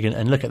Premier League,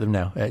 and look at them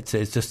now. It's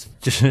just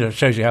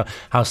shows you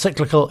how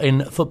cyclical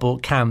in football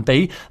can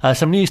be.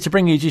 Some news to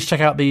bring you. Just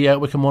check out the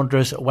Wycombe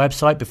Wanderers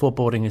website before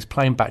boarding his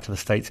plane back to the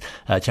States.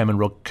 Chairman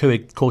Rod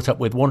Couig caught up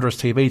with Wanderers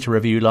TV to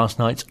review last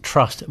night's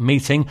trust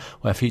meeting,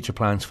 where future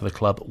plans for the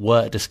club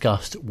were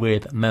discussed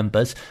with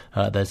members.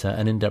 There's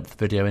an in-depth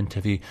video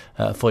interview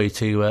for you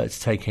to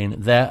take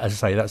in there.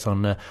 As I say, that's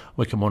on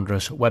Wycombe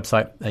Wanderers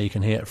website. You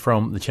can hear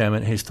from the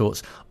chairman his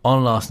thoughts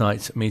on last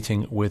night's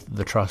meeting with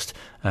the trust,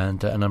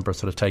 and a number of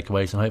sort of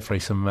takeaways, and hopefully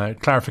some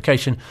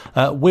clarification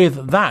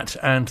with that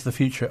and the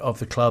future of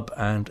the club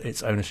and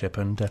its ownership,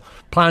 and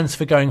plans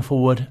for going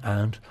forward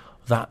and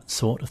that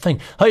sort of thing.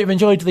 Hope you've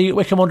enjoyed the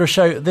Wycombe Wanderers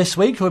show this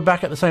week. We're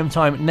back at the same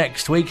time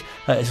next week.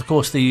 It's of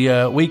course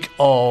the week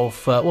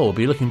of we'll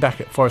be looking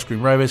back at Forest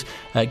Green Rovers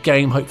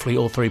game, hopefully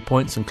all 3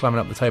 points and climbing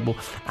up the table,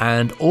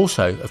 and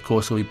also of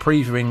course we'll be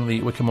previewing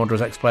the Wycombe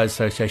Wanderers Ex-Players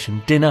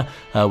Association dinner,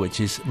 which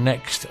is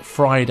next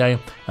Friday.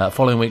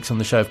 Following weeks on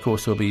the show, of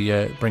course, we'll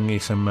be bringing you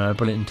some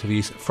brilliant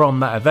interviews from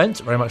that event.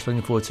 Very much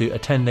looking forward to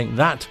attending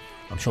that.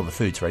 I'm sure the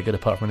food's very good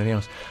apart from anything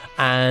else.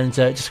 And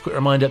just a quick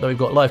reminder that we've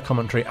got live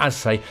commentary, as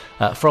I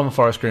say, from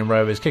Forest Green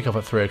Rovers, kick-off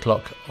at 3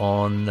 o'clock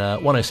on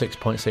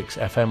 106.6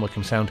 FM,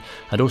 Wycombe Sound,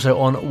 and also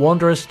on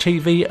Wanderers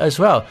TV as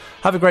well.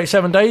 Have a great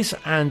 7 days,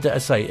 and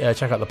as I say,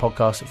 check out the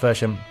podcast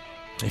version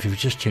if you've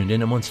just tuned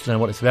in and wanted to know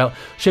what it's about.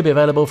 Should be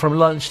available from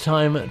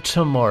lunchtime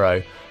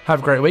tomorrow. Have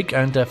a great week,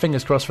 and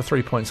fingers crossed for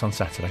 3 points on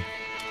Saturday.